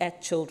looking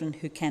at children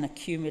who can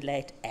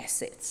accumulate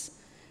assets,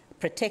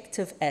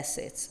 protective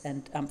assets.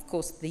 And of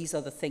course, these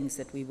are the things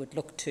that we would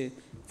look to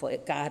for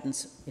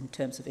guidance in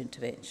terms of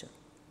intervention.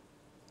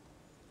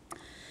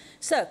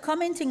 So,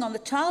 commenting on the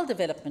child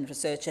development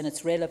research and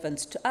its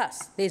relevance to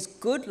us, there's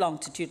good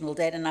longitudinal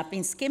data, and I've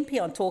been skimpy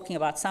on talking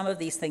about some of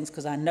these things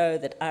because I know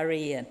that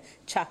Ari and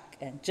Chuck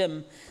and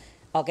Jim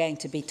are going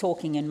to be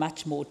talking in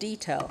much more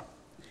detail.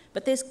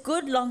 But there's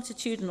good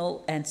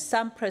longitudinal and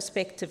some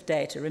prospective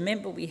data.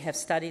 Remember, we have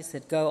studies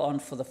that go on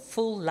for the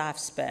full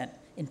lifespan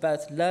in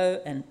both low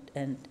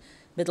and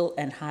middle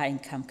and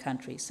high-income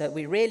countries. So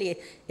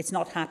it's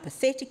not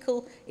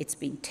hypothetical, it's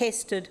been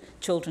tested,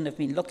 children have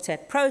been looked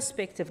at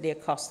prospectively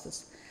across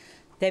this.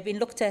 They've been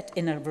looked at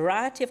in a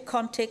variety of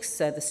contexts,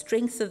 so the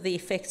strength of the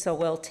effects are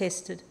well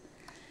tested.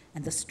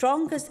 And the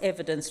strongest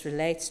evidence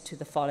relates to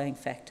the following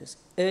factors.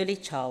 Early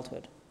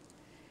childhood.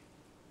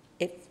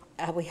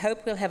 we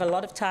hope we'll have a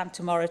lot of time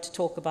tomorrow to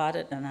talk about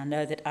it, and I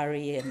know that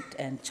Ari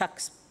and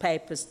Chuck's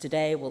papers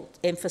today will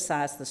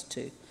emphasize this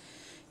too.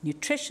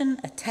 Nutrition,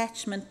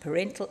 attachment,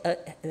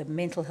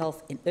 mental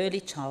health in early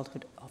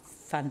childhood are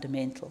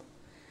fundamental.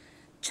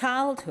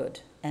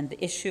 Childhood and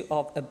the issue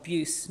of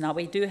abuse. Now,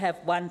 we do have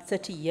one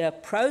 30-year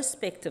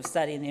prospective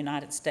study in the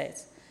United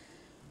States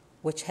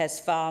which has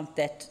found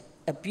that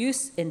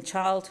abuse in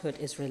childhood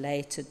is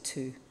related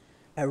to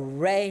a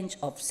range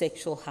of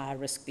sexual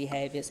high-risk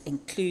behaviors,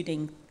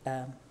 including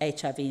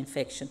HIV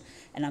infection.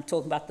 And I'm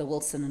talking about the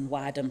Wilson and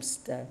Wydham's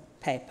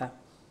paper.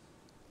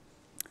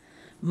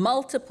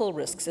 Multiple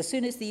risks. As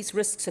soon as these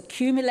risks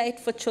accumulate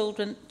for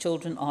children,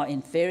 children are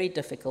in very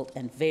difficult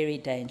and very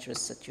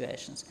dangerous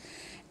situations.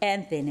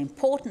 And then,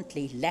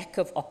 importantly, lack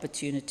of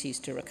opportunities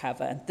to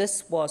recover. And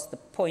this was the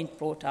point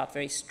brought out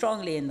very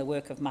strongly in the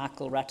work of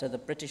Michael Rutter, the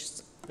British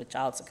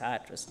child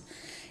psychiatrist.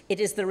 It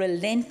is the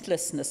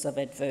relentlessness of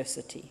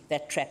adversity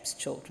that traps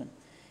children,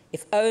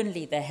 if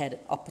only they had an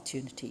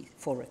opportunity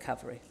for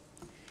recovery.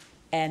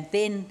 And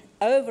then,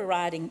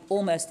 overriding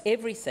almost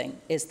everything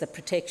is the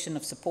protection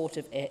of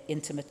supportive,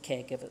 intimate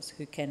caregivers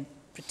who can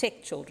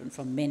protect children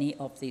from many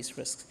of these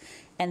risks,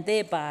 and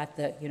thereby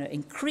the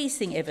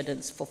increasing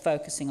evidence for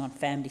focusing on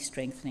family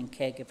strengthening,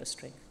 caregiver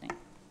strengthening.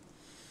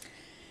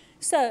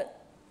 So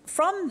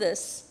from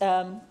this,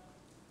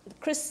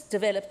 Chris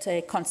developed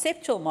a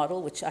conceptual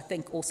model, which I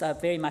think also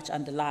very much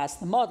underlies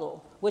the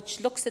model, which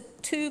looks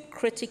at two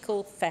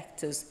critical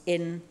factors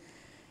in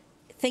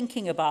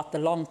thinking about the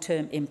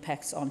long-term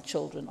impacts on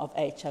children of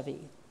HIV.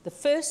 The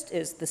first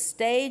is the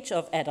stage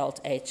of adult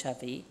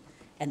HIV,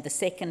 and the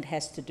second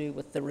has to do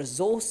with the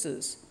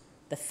resources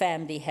the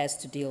family has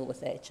to deal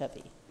with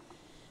HIV.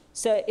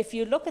 So if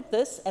you look at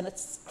this, and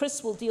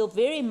Chris will deal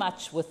very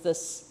much with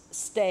this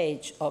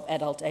stage of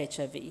adult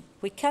HIV,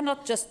 we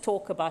cannot just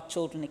talk about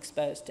children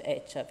exposed to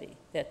HIV.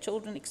 There are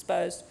children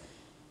exposed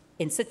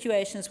in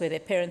situations where their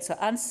parents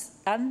are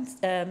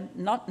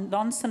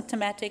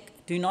non-symptomatic,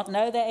 do not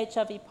know they're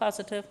HIV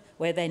positive,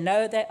 where they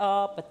know they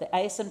are, but they're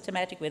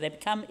asymptomatic, where they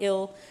become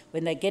ill,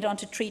 when they get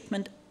onto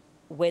treatment,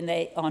 when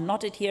they are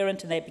not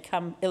adherent and they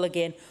become ill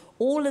again.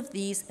 All of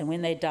these, and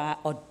when they die,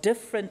 are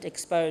different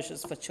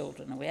exposures for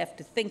children. And we have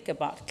to think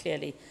about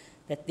clearly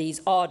that these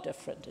are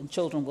different, and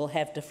children will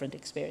have different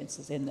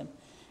experiences in them.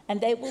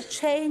 And they will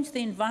change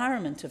the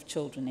environment of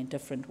children in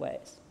different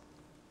ways.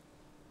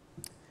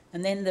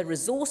 And then the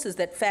resources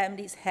that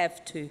families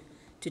have to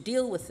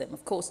deal with them,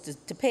 of course,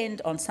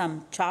 depend on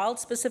some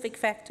child-specific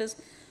factors,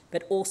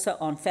 but also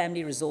on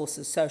family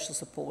resources, social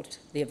support,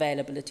 the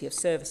availability of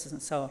services,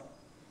 and so on.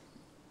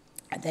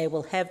 And they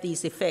will have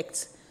these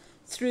effects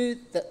through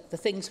the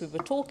things we were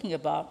talking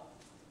about: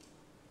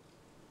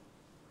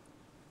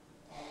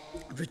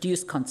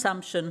 reduced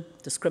consumption,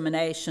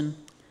 discrimination,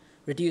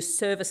 reduced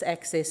service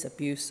access,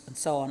 abuse, and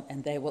so on,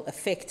 and they will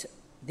affect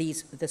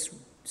this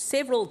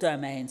several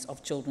domains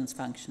of children's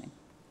functioning.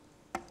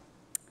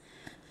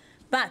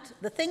 But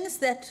the things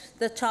that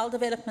the child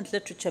development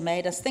literature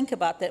made us think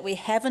about that we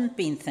haven't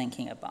been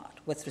thinking about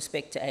with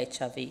respect to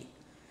HIV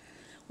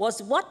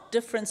was, what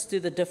difference do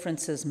the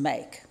differences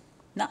make?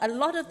 Now, a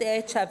lot of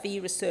the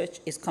HIV research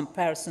is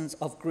comparisons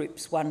of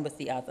groups, one with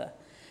the other,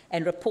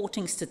 and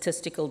reporting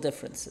statistical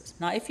differences.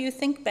 Now, if you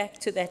think back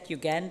to that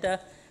Uganda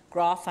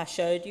graph I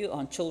showed you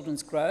on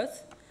children's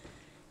growth,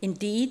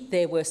 indeed,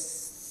 there were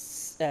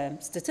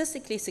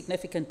statistically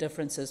significant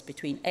differences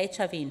between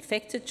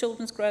HIV-infected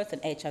children's growth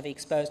and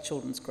HIV-exposed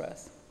children's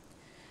growth.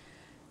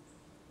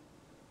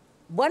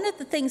 One of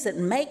the things that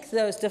make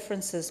those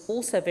differences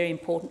also very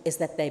important is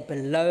that they're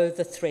below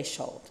the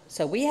threshold.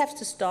 So we have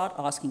to start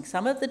asking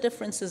some of the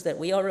differences that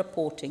we are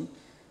reporting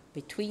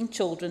between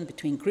children,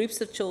 between groups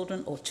of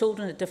children, or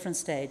children at different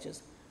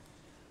stages.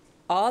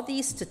 Are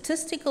these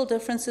statistical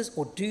differences,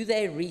 or do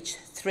they reach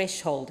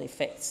threshold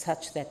effects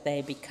such that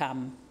they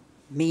become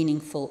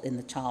meaningful in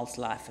the child's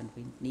life? And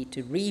we need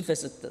to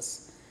revisit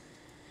this.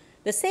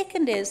 The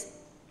second is,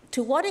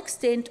 to what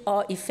extent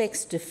are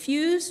effects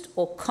diffused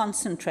or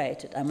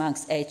concentrated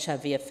amongst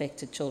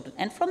HIV-affected children?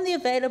 And from the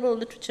available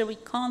literature, we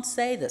can't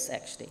say this,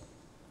 actually.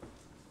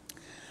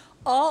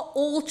 Are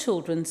all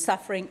children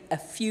suffering a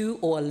few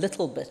or a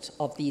little bit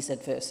of these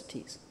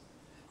adversities?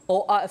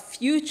 Or are a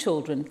few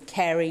children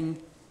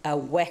carrying a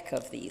whack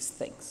of these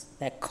things?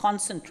 They're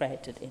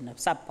concentrated in a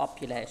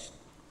subpopulation.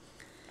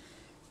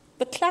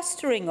 The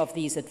clustering of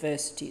these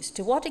adversities,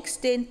 to what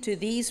extent do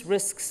these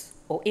risks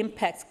or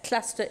impacts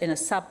cluster in a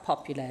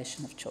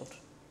subpopulation of children?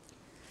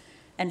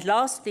 And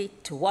lastly,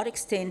 to what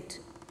extent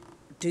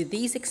do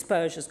these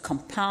exposures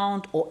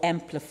compound or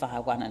amplify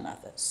one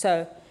another?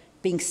 So,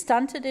 being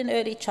stunted in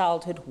early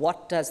childhood,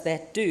 what does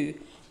that do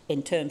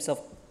in terms of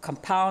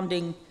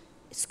compounding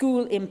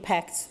school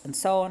impacts and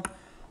so on?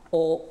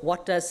 Or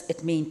what does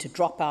it mean to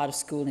drop out of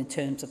school in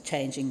terms of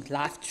changing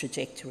life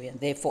trajectory and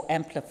therefore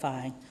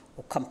amplifying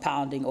or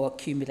compounding or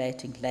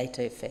accumulating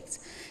later effects?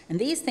 And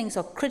these things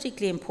are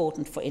critically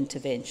important for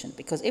intervention,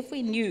 because if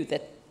we knew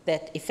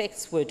that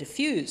effects were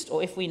diffused,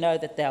 or if we know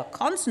that they are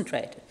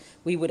concentrated,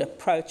 we would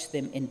approach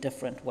them in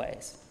different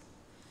ways.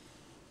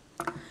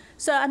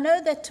 So I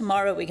know that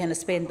tomorrow we're going to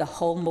spend the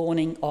whole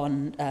morning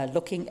on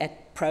looking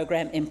at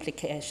program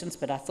implications,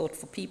 but I thought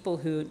for people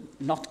who are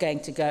not going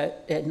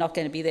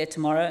to be there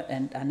tomorrow,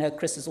 and I know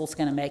Chris is also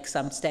going to make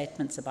some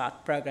statements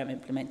about program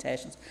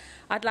implementations,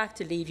 I'd like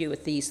to leave you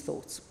with these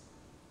thoughts.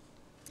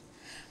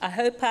 I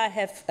hope I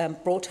have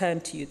brought home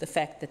to you the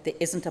fact that there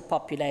isn't a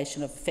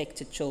population of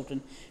affected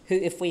children who,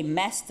 if we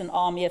massed an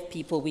army of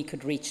people, we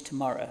could reach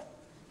tomorrow,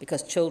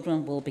 because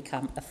children will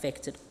become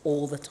affected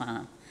all the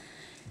time.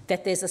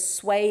 That there's a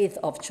swathe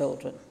of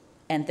children,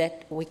 and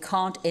that we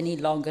can't any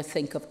longer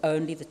think of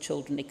only the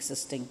children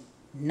existing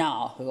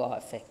now who are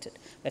affected.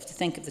 We have to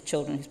think of the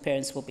children whose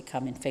parents will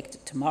become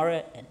infected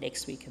tomorrow and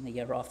next week and the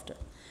year after.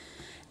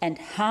 And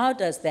how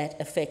does that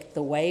affect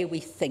the way we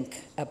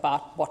think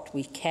about what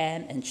we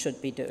can and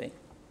should be doing?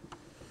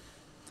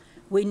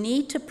 We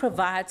need to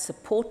provide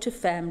support to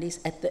families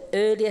at the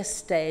earliest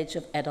stage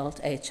of adult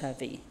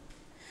HIV.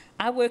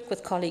 I work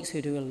with colleagues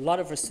who do a lot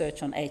of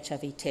research on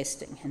HIV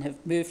testing and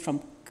have moved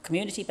from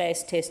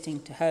community-based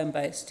testing to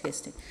home-based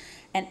testing.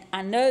 And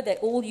I know they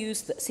all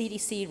use the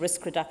CDC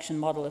risk reduction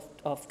model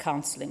of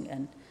counselling.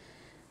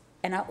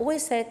 And I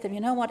always say to them, you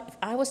know what, if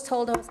I was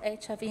told I was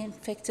HIV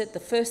infected, the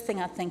first thing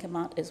I think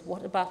about is,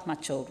 what about my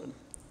children?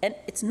 And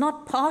it's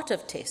not part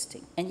of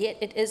testing, and yet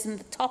it is in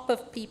the top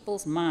of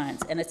people's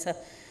minds. And it's a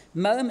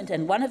moment,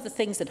 and one of the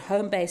things that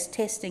home-based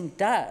testing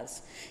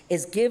does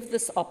is give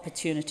this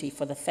opportunity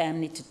for the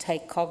family to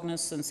take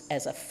cognizance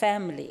as a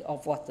family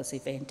of what this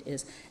event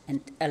is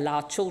and allow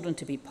children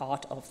to be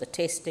part of the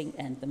testing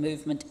and the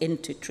movement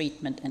into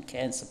treatment and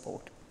care and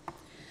support.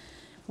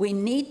 We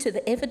need to,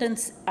 the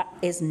evidence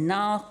is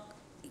now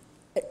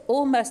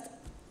almost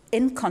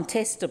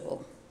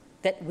incontestable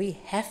that we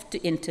have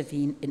to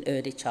intervene in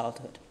early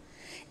childhood.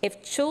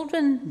 If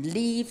children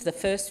leave the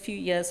first few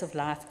years of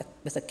life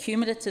with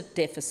accumulative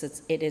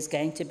deficits, it is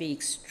going to be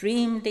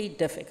extremely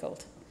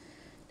difficult.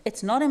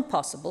 It's not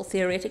impossible.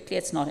 Theoretically,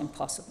 it's not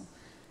impossible.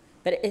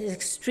 But it is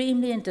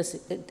extremely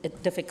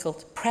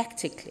difficult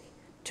practically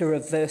to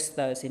reverse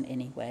those in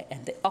any way.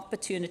 And the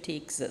opportunity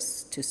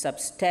exists to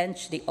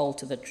substantially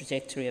alter the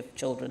trajectory of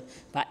children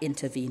by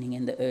intervening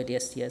in the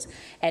earliest years.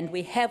 And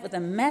we have, with a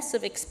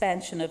massive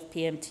expansion of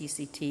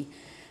PMTCT,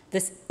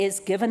 this is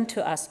given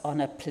to us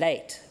on a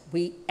plate.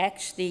 We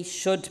actually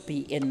should be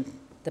in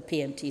the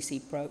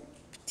PMTCT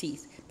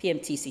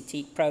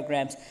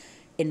programs,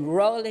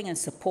 enrolling and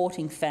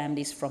supporting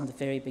families from the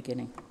very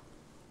beginning.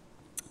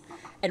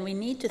 And we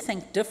need to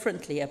think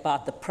differently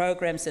about the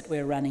programs that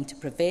we're running to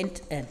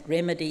prevent and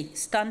remedy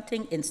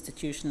stunting,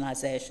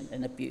 institutionalization,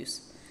 and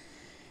abuse.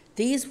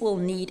 These will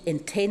need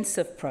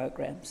intensive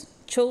programs.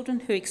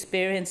 Children who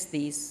experience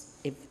these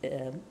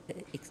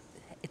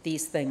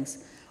things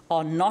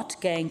are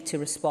not going to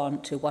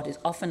respond to what is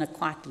often a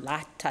quite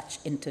light touch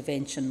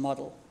intervention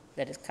model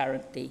that is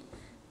currently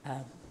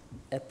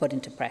put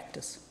into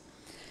practice.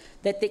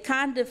 That the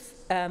kind of,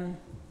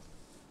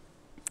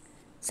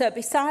 so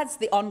besides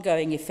the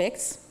ongoing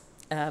effects,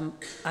 I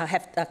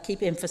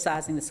keep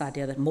emphasizing this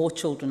idea that more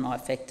children are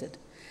affected,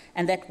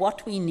 and that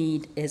what we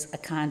need is a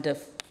kind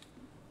of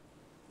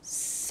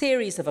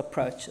series of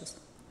approaches.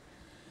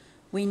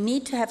 We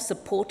need to have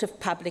supportive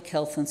public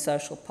health and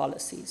social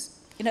policies.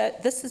 You know,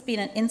 this has been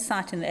an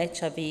insight in the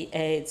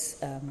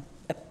HIV/AIDS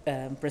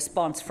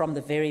response from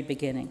the very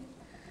beginning.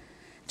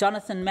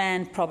 Jonathan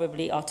Mann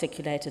probably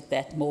articulated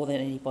that more than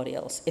anybody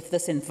else. If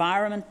this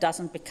environment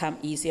doesn't become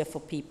easier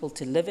for people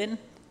to live in,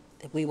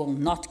 we will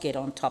not get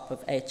on top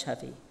of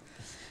HIV.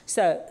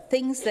 So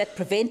things that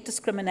prevent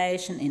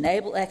discrimination,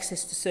 enable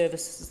access to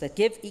services, that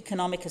give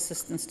economic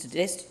assistance to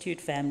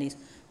destitute families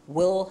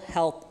will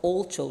help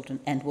all children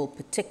and will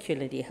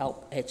particularly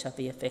help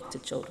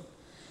HIV-affected children.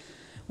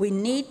 We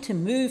need to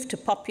move to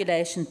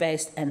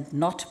population-based and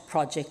not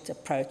project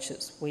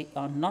approaches. We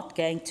are not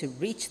going to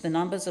reach the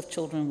numbers of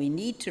children we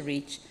need to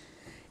reach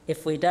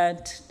if we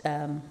don't,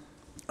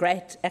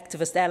 great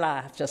activist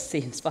ally I've just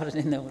seen spotted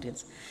in the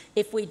audience,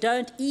 if we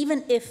don't,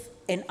 even if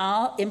in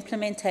our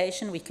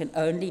implementation we can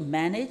only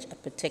manage a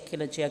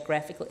particular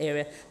geographical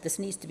area, this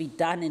needs to be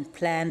done in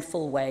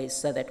planful ways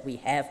so that we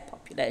have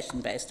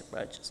population-based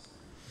approaches.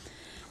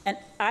 And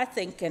I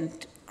think,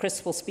 and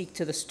Chris will speak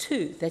to this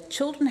too, that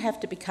children have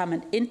to become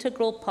an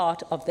integral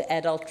part of the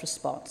adult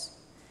response.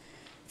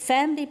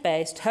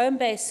 Family-based,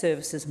 home-based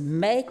services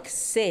make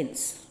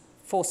sense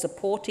for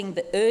supporting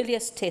the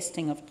earliest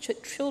testing of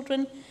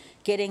children,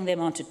 getting them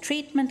onto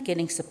treatment,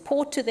 getting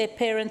support to their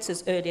parents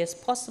as early as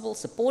possible,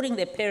 supporting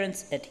their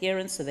parents'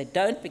 adherence so they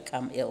don't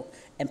become ill,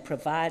 and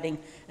providing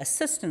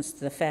assistance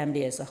to the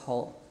family as a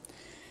whole.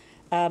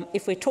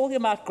 If we're talking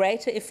about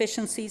greater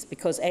efficiencies,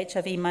 because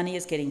HIV money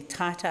is getting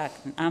tighter,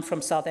 I'm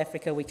from South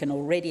Africa, we can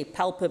already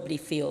palpably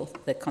feel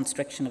the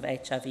constriction of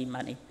HIV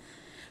money.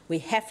 We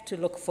have to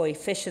look for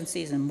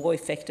efficiencies in more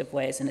effective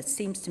ways, and it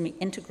seems to me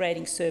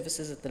integrating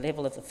services at the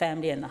level of the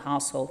family and the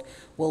household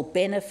will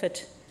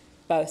benefit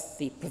both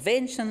the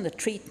prevention, the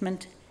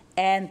treatment,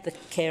 and the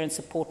care and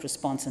support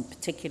response, and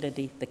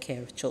particularly the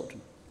care of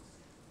children.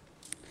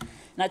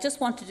 And I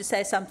just wanted to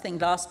say something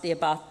lastly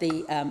about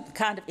the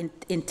kind of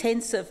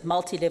intensive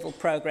multi-level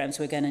programs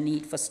we're going to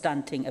need for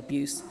stunting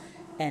abuse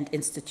and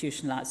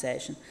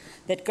institutionalization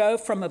that go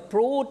from a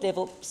broad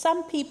level.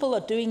 Some people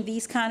are doing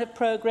these kind of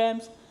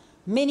programs,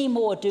 many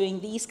more are doing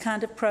these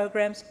kind of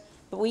programs,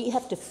 but we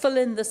have to fill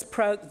in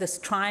this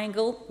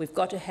triangle. We've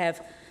got to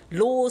have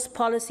laws,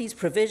 policies,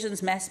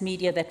 provisions, mass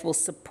media that will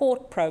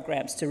support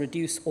programs to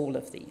reduce all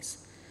of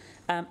these.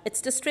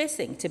 It's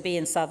distressing to be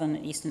in Southern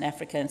and Eastern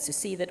Africa and to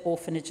see that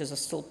orphanages are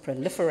still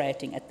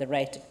proliferating at the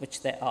rate at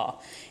which they are.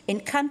 In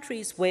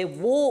countries where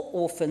war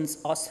orphans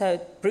are so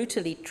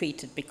brutally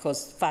treated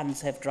because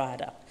funds have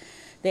dried up,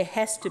 there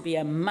has to be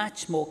a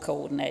much more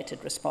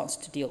coordinated response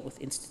to deal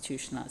with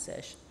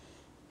institutionalization.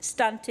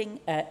 Stunting,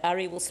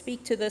 Ari will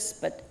speak to this,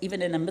 but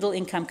even in a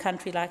middle-income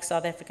country like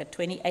South Africa,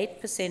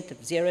 28%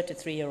 of 0 to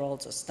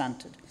 3-year-olds are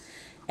stunted.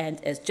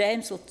 And as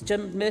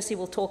Jim Mercy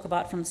will talk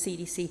about from the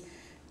CDC,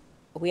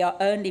 we are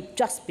only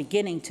just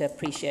beginning to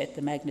appreciate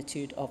the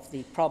magnitude of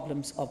the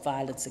problems of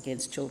violence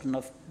against children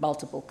of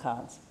multiple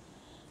kinds.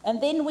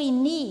 And then we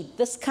need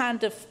this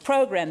kind of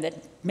program that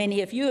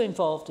many of you are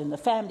involved in, the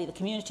family, the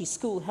community,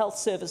 school, health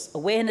service,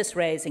 awareness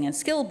raising and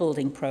skill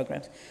building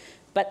programs.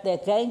 But they're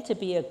going to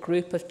be a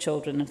group of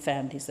children and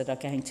families that are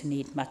going to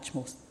need much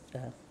more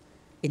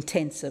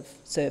intensive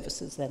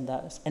services than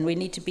those. And we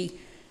need to be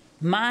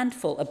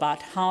mindful about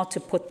how to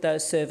put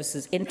those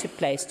services into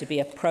place to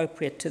be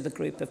appropriate to the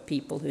group of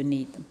people who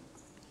need them.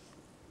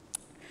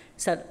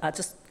 So I'm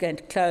just going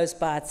to close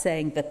by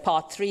saying that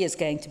part 3 is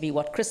going to be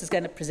what Chris is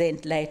going to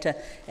present later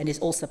and is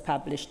also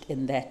published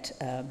in that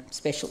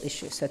special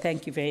issue. So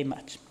thank you very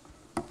much.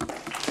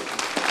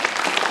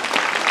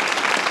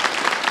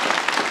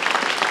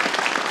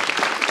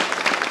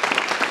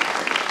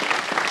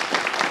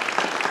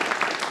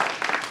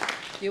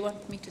 Do you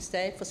want me to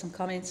stay for some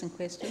comments and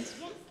questions?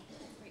 Yes.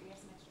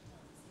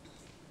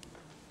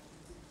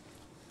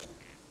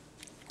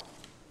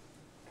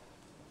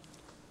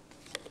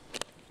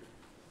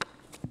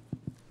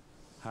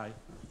 Hi.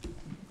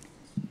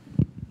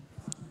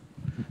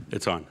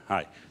 It's on.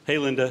 Hi. Hey,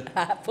 Linda.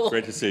 Paul.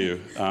 Great to see you.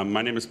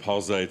 My name is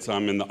Paul Zeitz.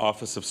 I'm in the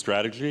Office of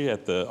Strategy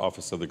at the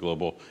Office of the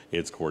Global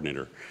AIDS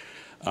Coordinator.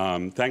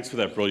 Thanks for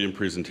that brilliant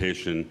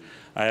presentation.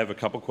 I have a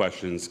couple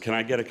questions. Can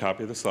I get a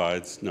copy of the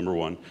slides, number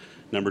 1?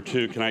 Number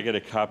 2, can I get a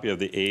copy of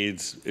the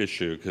AIDS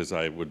issue, because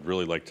I would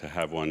really like to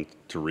have one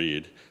to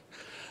read.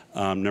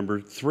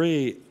 Number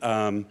 3,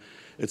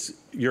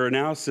 your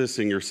analysis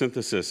and your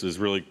synthesis is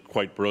really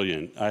quite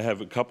brilliant. I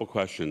have a couple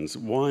questions.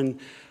 One,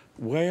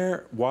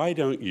 why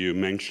don't you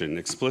mention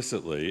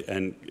explicitly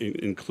and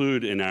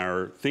include in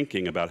our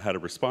thinking about how to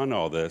respond to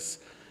all this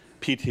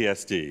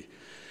PTSD,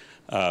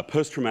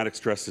 post-traumatic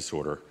stress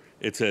disorder?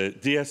 It's a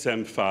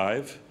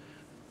DSM-5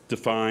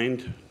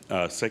 defined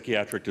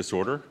psychiatric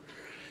disorder.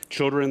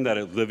 Children that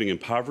are living in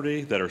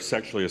poverty, that are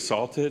sexually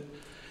assaulted,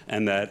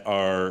 and that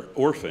are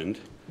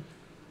orphaned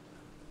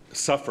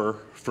suffer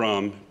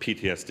from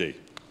PTSD.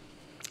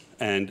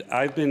 And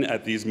I've been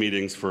at these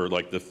meetings for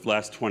like the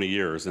last 20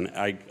 years, and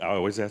I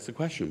always ask the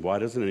question, why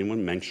doesn't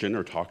anyone mention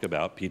or talk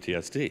about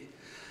PTSD?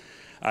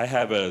 I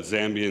have a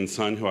Zambian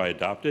son who I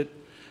adopted.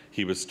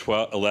 He was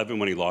 11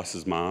 when he lost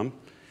his mom.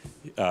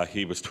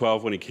 He was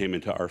 12 when he came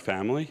into our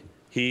family.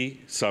 He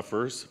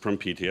suffers from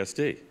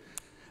PTSD.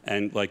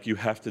 And like, you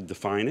have to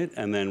define it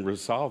and then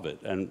resolve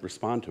it and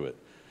respond to it.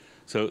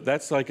 So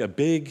that's like a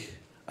big,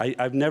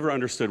 I've never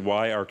understood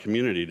why our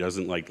community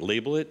doesn't like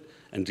label it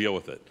and deal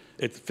with it.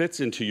 It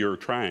fits into your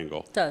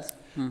triangle. It does.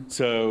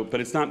 So,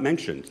 but it's not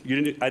mentioned.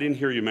 I didn't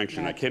hear you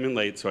mention. I came in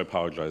late, so I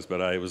apologize.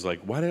 But I was like,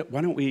 why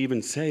don't we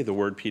even say the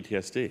word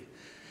PTSD?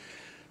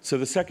 So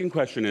the second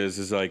question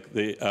is like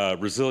the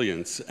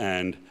resilience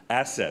and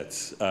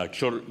assets,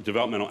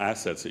 developmental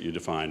assets that you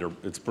defined.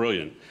 It's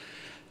brilliant.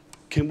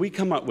 Can we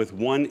come up with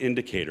one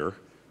indicator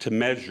to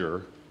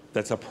measure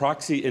that's a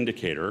proxy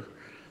indicator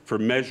for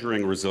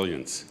measuring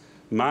resilience?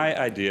 My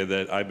idea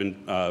that I've been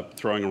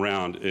throwing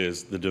around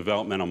is the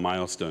developmental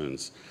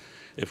milestones.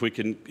 If we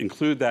can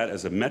include that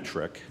as a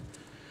metric,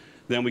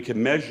 then we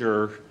can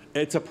measure,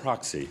 it's a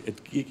proxy.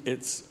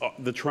 It's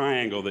the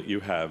triangle that you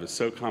have is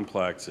so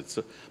complex, it's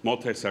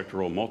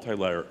multi-sectoral,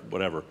 multi-layer,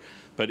 whatever.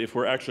 But if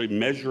we're actually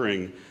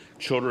measuring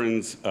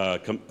children's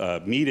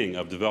meeting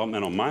of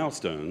developmental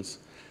milestones,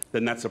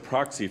 then that's a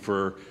proxy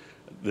for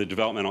the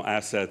developmental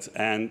assets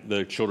and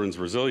the children's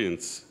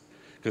resilience,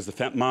 because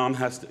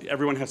the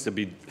everyone has to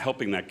be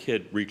helping that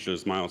kid reach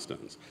those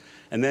milestones.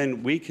 And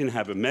then we can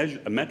have a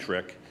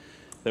metric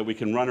that we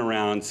can run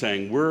around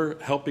saying, we're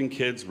helping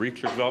kids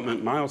reach their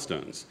development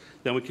milestones.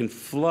 Then we can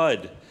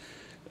flood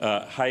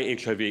high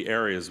HIV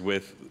areas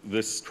with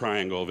this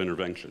triangle of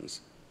interventions.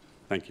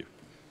 Thank you.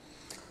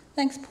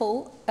 Thanks,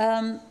 Paul.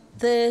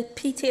 The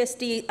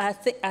PTSD,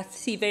 I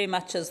see very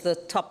much as the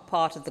top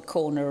part of the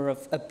corner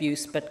of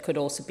abuse, but could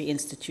also be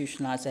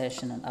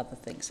institutionalization and other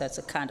things. So it's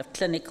a kind of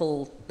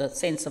clinical, the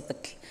sense of the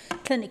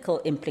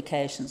clinical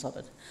implications of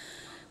it.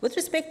 With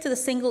respect to the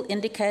single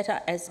indicator,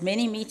 as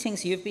many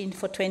meetings you've been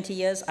for 20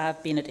 years,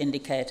 I've been at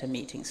indicator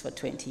meetings for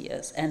 20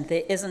 years, and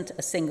there isn't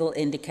a single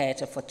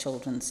indicator for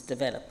children's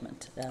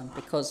development,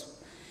 because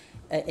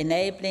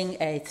enabling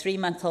a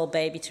 3-month-old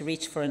baby to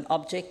reach for an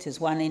object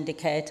is one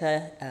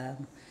indicator.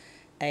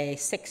 A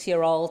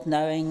 6-year-old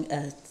knowing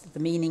the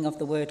meaning of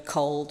the word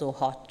cold or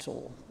hot,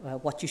 or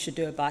what you should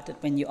do about it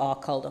when you are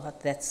cold or hot,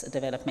 that's a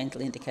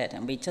developmental indicator.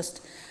 And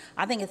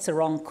I think it's a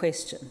wrong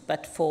question,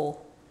 but for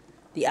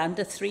the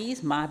under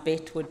 3s, my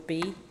bet would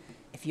be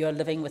if you're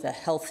living with a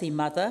healthy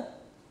mother,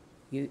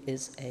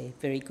 is a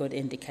very good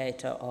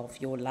indicator of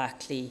your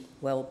likely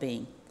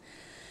well-being.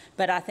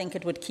 But I think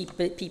it would keep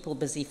people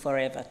busy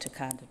forever to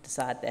kind of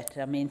decide that.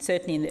 I mean,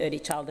 certainly in the early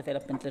child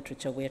development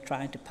literature, we're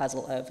trying to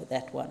puzzle over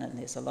that one, and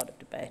there's a lot of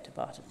debate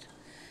about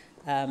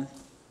it.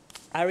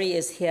 Ari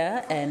is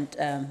here,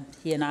 and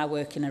he and I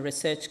work in a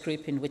research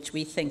group in which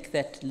we think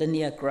that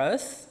linear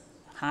growth,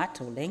 height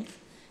or length,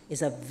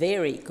 is a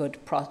very good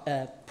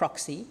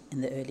proxy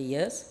in the early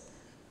years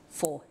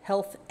for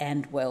health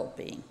and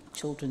well-being.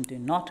 Children do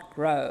not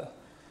grow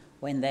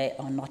when they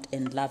are not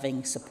in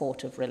loving,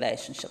 supportive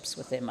relationships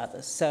with their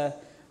mothers. So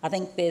I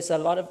think there's a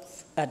lot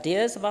of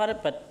ideas about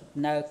it, but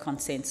no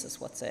consensus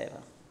whatsoever.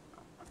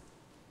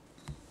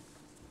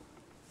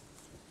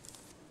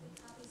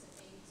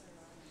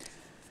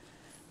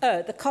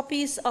 Oh, the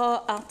copies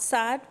are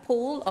outside,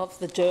 Paul, of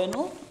the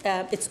journal.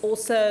 It's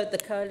also the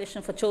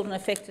Coalition for Children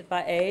Affected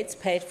by AIDS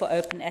paid for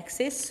open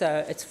access,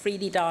 so it's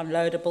freely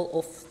downloadable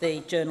off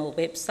the journal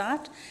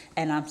website,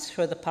 and I'm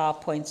sure the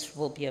PowerPoints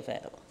will be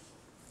available.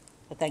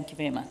 So thank you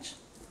very much.